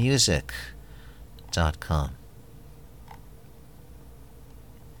 JoeHoltMusic.com.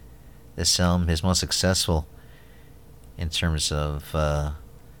 This album is most successful in terms of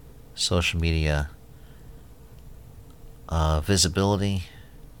social media visibility,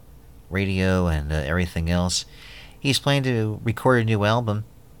 radio, and everything else. He's planning to record a new album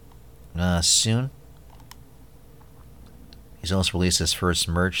soon. He's also released his first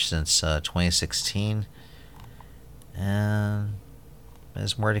merch since 2016. And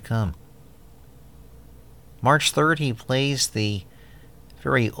there's more to come. March 3rd, he plays the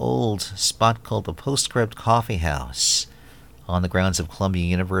very old spot called the Postscript Coffee House on the grounds of Columbia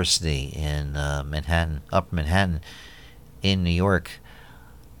University in Manhattan, Upper Manhattan, in New York.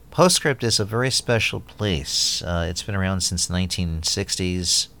 Postscript is a very special place. It's been around since the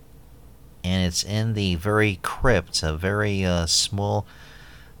 1960s. And it's in the very crypt, a very small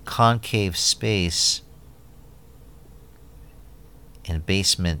concave space in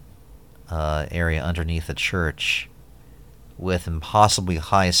basement area underneath the church with impossibly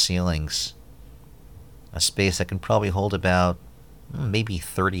high ceilings. A space that can probably hold about maybe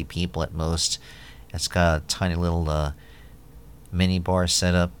 30 people at most. It's got a tiny little mini bar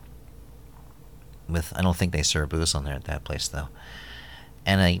set up with, I don't think they serve booze on there at that place though,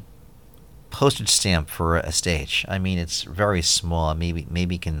 and a postage stamp for a stage. I mean, it's very small.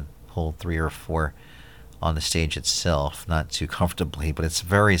 Maybe can hold 3 or 4 on the stage itself, not too comfortably, but it's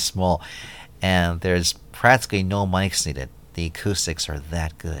very small, and there's practically no mics needed. The acoustics are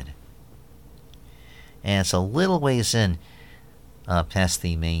that good, and it's a little ways in past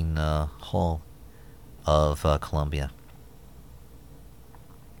the main hall of Columbia,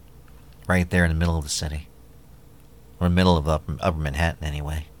 right there in the middle of the city, or middle of upper Manhattan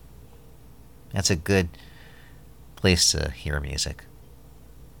anyway. That's a good place to hear music.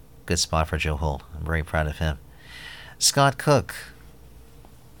 Good spot for Joe Holt. I'm very proud of him. Scott Cook,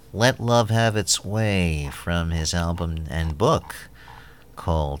 Let Love Have Its Way, from his album and book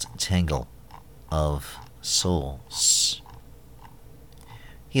called Tangle of Souls.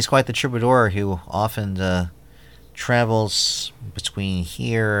 He's quite the troubadour who often travels between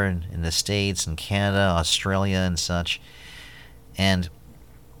here and in the States and Canada, Australia, and such. And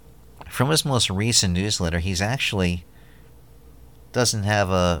from his most recent newsletter, he's actually doesn't have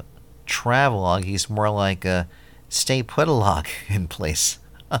a travelogue. He's more like a stay put-a-log in place.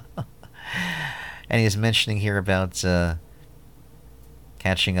 And he's mentioning here about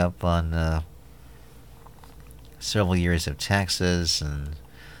catching up on several years of taxes and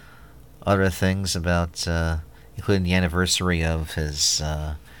other things about, including the anniversary of his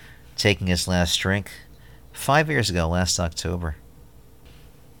taking his last drink 5 years ago, last October.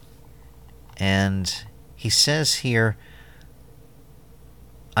 And he says here,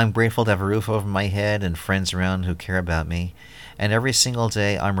 I'm grateful to have a roof over my head and friends around who care about me. And every single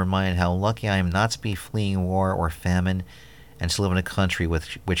day I'm reminded how lucky I am not to be fleeing war or famine and to live in a country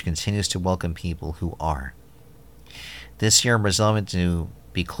which continues to welcome people who are. This year I'm resolving to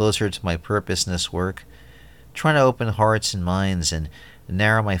be closer to my purpose in this work, trying to open hearts and minds and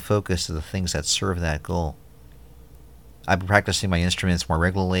narrow my focus to the things that serve that goal. I've been practicing my instruments more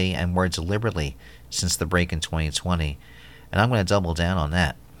regularly and more deliberately since the break in 2020, and I'm going to double down on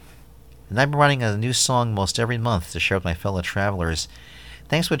that. And I've been writing a new song most every month to share with my fellow travelers,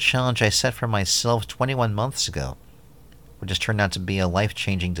 thanks to a challenge I set for myself 21 months ago, which has turned out to be a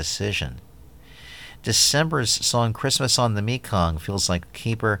life-changing decision. December's song Christmas on the Mekong feels like a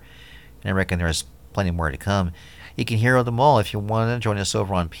keeper, and I reckon there's plenty more to come. You can hear them all if you want to join us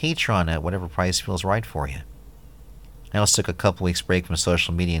over on Patreon at whatever price feels right for you. I also took a couple weeks break from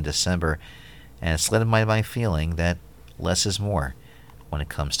social media in December, and it's led by my feeling that less is more when it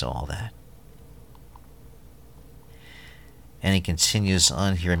comes to all that. And he continues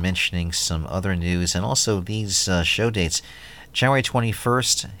on here mentioning some other news and also these show dates. January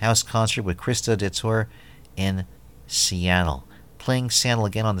 21st, house concert with Krista Detour in Seattle. Playing Seattle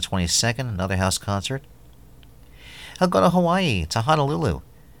again on the 22nd, another house concert. I'll go to Hawaii, to Honolulu,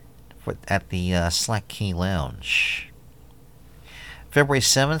 at the Slack Key Lounge. February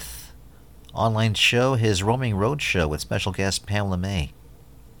 7th, online show, his Roaming Road show with special guest Pamela May.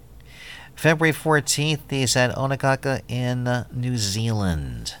 February 14th, he's at Onegaka in New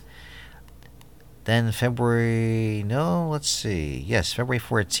Zealand. Then February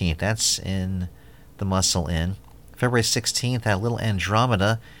 14th, that's in the Muscle Inn. February 16th at Little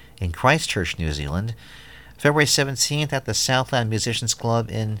Andromeda in Christchurch, New Zealand. February 17th at the Southland Musicians Club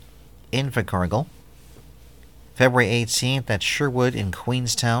in Invercargill. February 18th at Sherwood in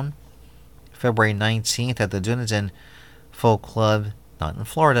Queenstown. February 19th at the Dunedin Folk Club, not in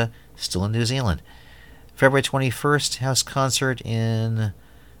Florida, still in New Zealand. February 21st, house concert in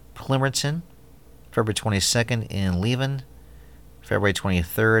Plymerton. February 22nd in Leven. February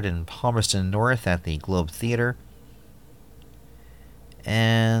 23rd in Palmerston North at the Globe Theatre.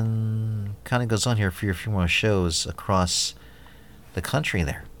 And kind of goes on here for a few more shows across the country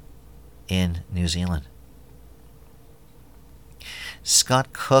there in New Zealand.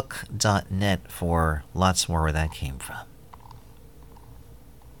 ScottCook.net for lots more where that came from.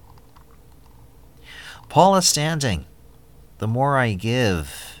 Paula Standing, The More I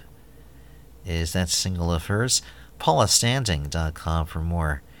Give, is that single of hers. PaulaStanding.com for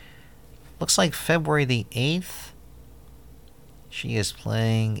more. Looks like February the 8th, she is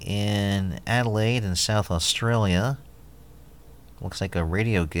playing in Adelaide in South Australia. Looks like a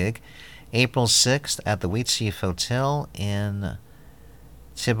radio gig. April 6th at the Wheatsheaf Hotel in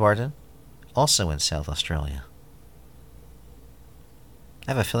Tibarton, also in South Australia.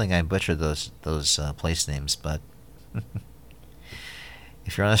 I have a feeling I butchered those place names, but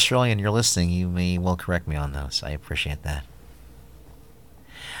if you're an Australian and you're listening, you may well correct me on those. I appreciate that.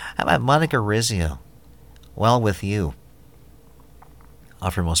 How about Monica Rizzio? Well With You.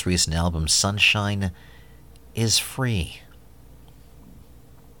 Off her most recent album, Sunshine is Free.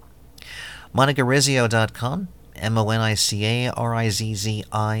 MonicaRizzio.com,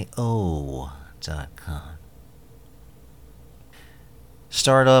 MonicaRizzio.com.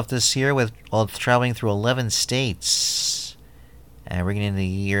 Start off this year with traveling through 11 states. Bringing in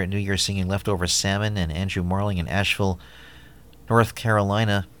the New Year singing Leftover Salmon and Andrew Marling in Asheville, North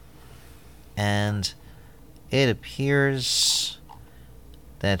Carolina. And it appears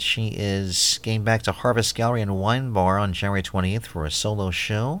that she is getting back to Harvest Gallery and Wine Bar on January 28th for a solo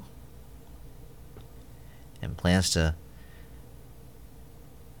show. And plans to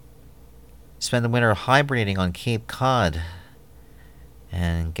spend the winter hibernating on Cape Cod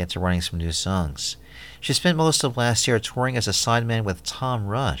and get to writing some new songs. She spent most of last year touring as a sideman with Tom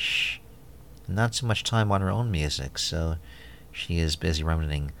Rush. Not too much time on her own music, so she is busy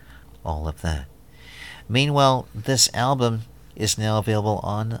remedying all of that. Meanwhile, this album is now available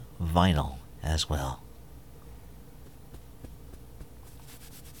on vinyl as well.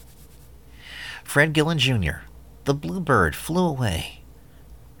 Fred Gillen Jr., The Bluebird Flew Away,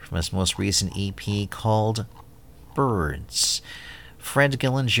 from his most recent EP called Birds. Fred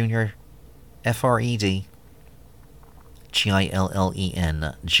Gillen Jr.,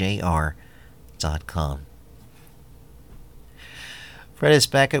 FredGillenJr.com. Fred is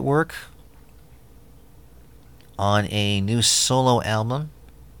back at work on a new solo album,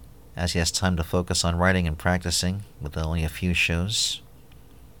 as he has time to focus on writing and practicing with only a few shows.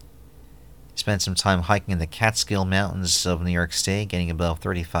 He spent some time hiking in the Catskill Mountains of New York State, getting above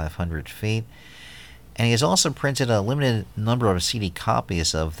 3,500 feet. And he has also printed a limited number of CD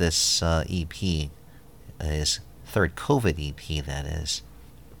copies of this EP, his third COVID EP, that is.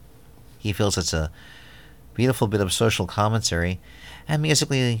 He feels it's a beautiful bit of social commentary and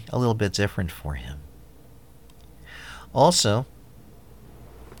musically a little bit different for him. Also,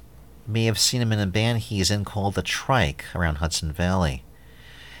 may have seen him in a band he's in called The Trike around Hudson Valley.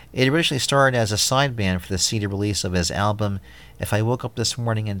 It originally started as a side band for the CD release of his album If I Woke Up This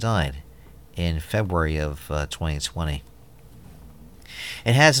Morning and Died in February of 2020.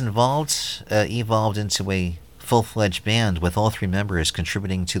 It has evolved into a full-fledged band with all three members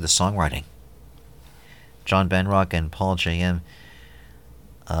contributing to the songwriting. John Benrock and Paul J.M.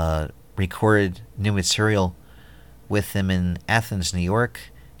 Recorded new material with them in Athens, New York,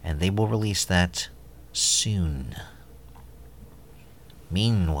 and they will release that soon.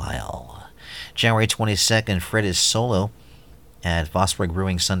 Meanwhile, January 22nd, Fred is solo at Vosburg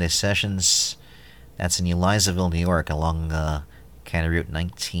Brewing Sunday Sessions. That's in Elizaville, New York, along County Route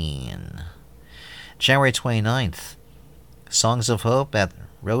 19. January 29th, Songs of Hope at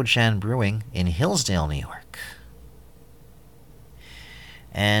Rojan Brewing in Hillsdale, New York.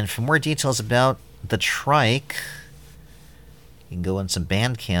 And for more details about The Trike, you can go on some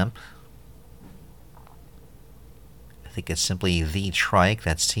Bandcamp. I think it's simply The Trike,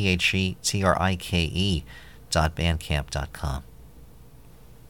 that's TheTrike.bandcamp.com.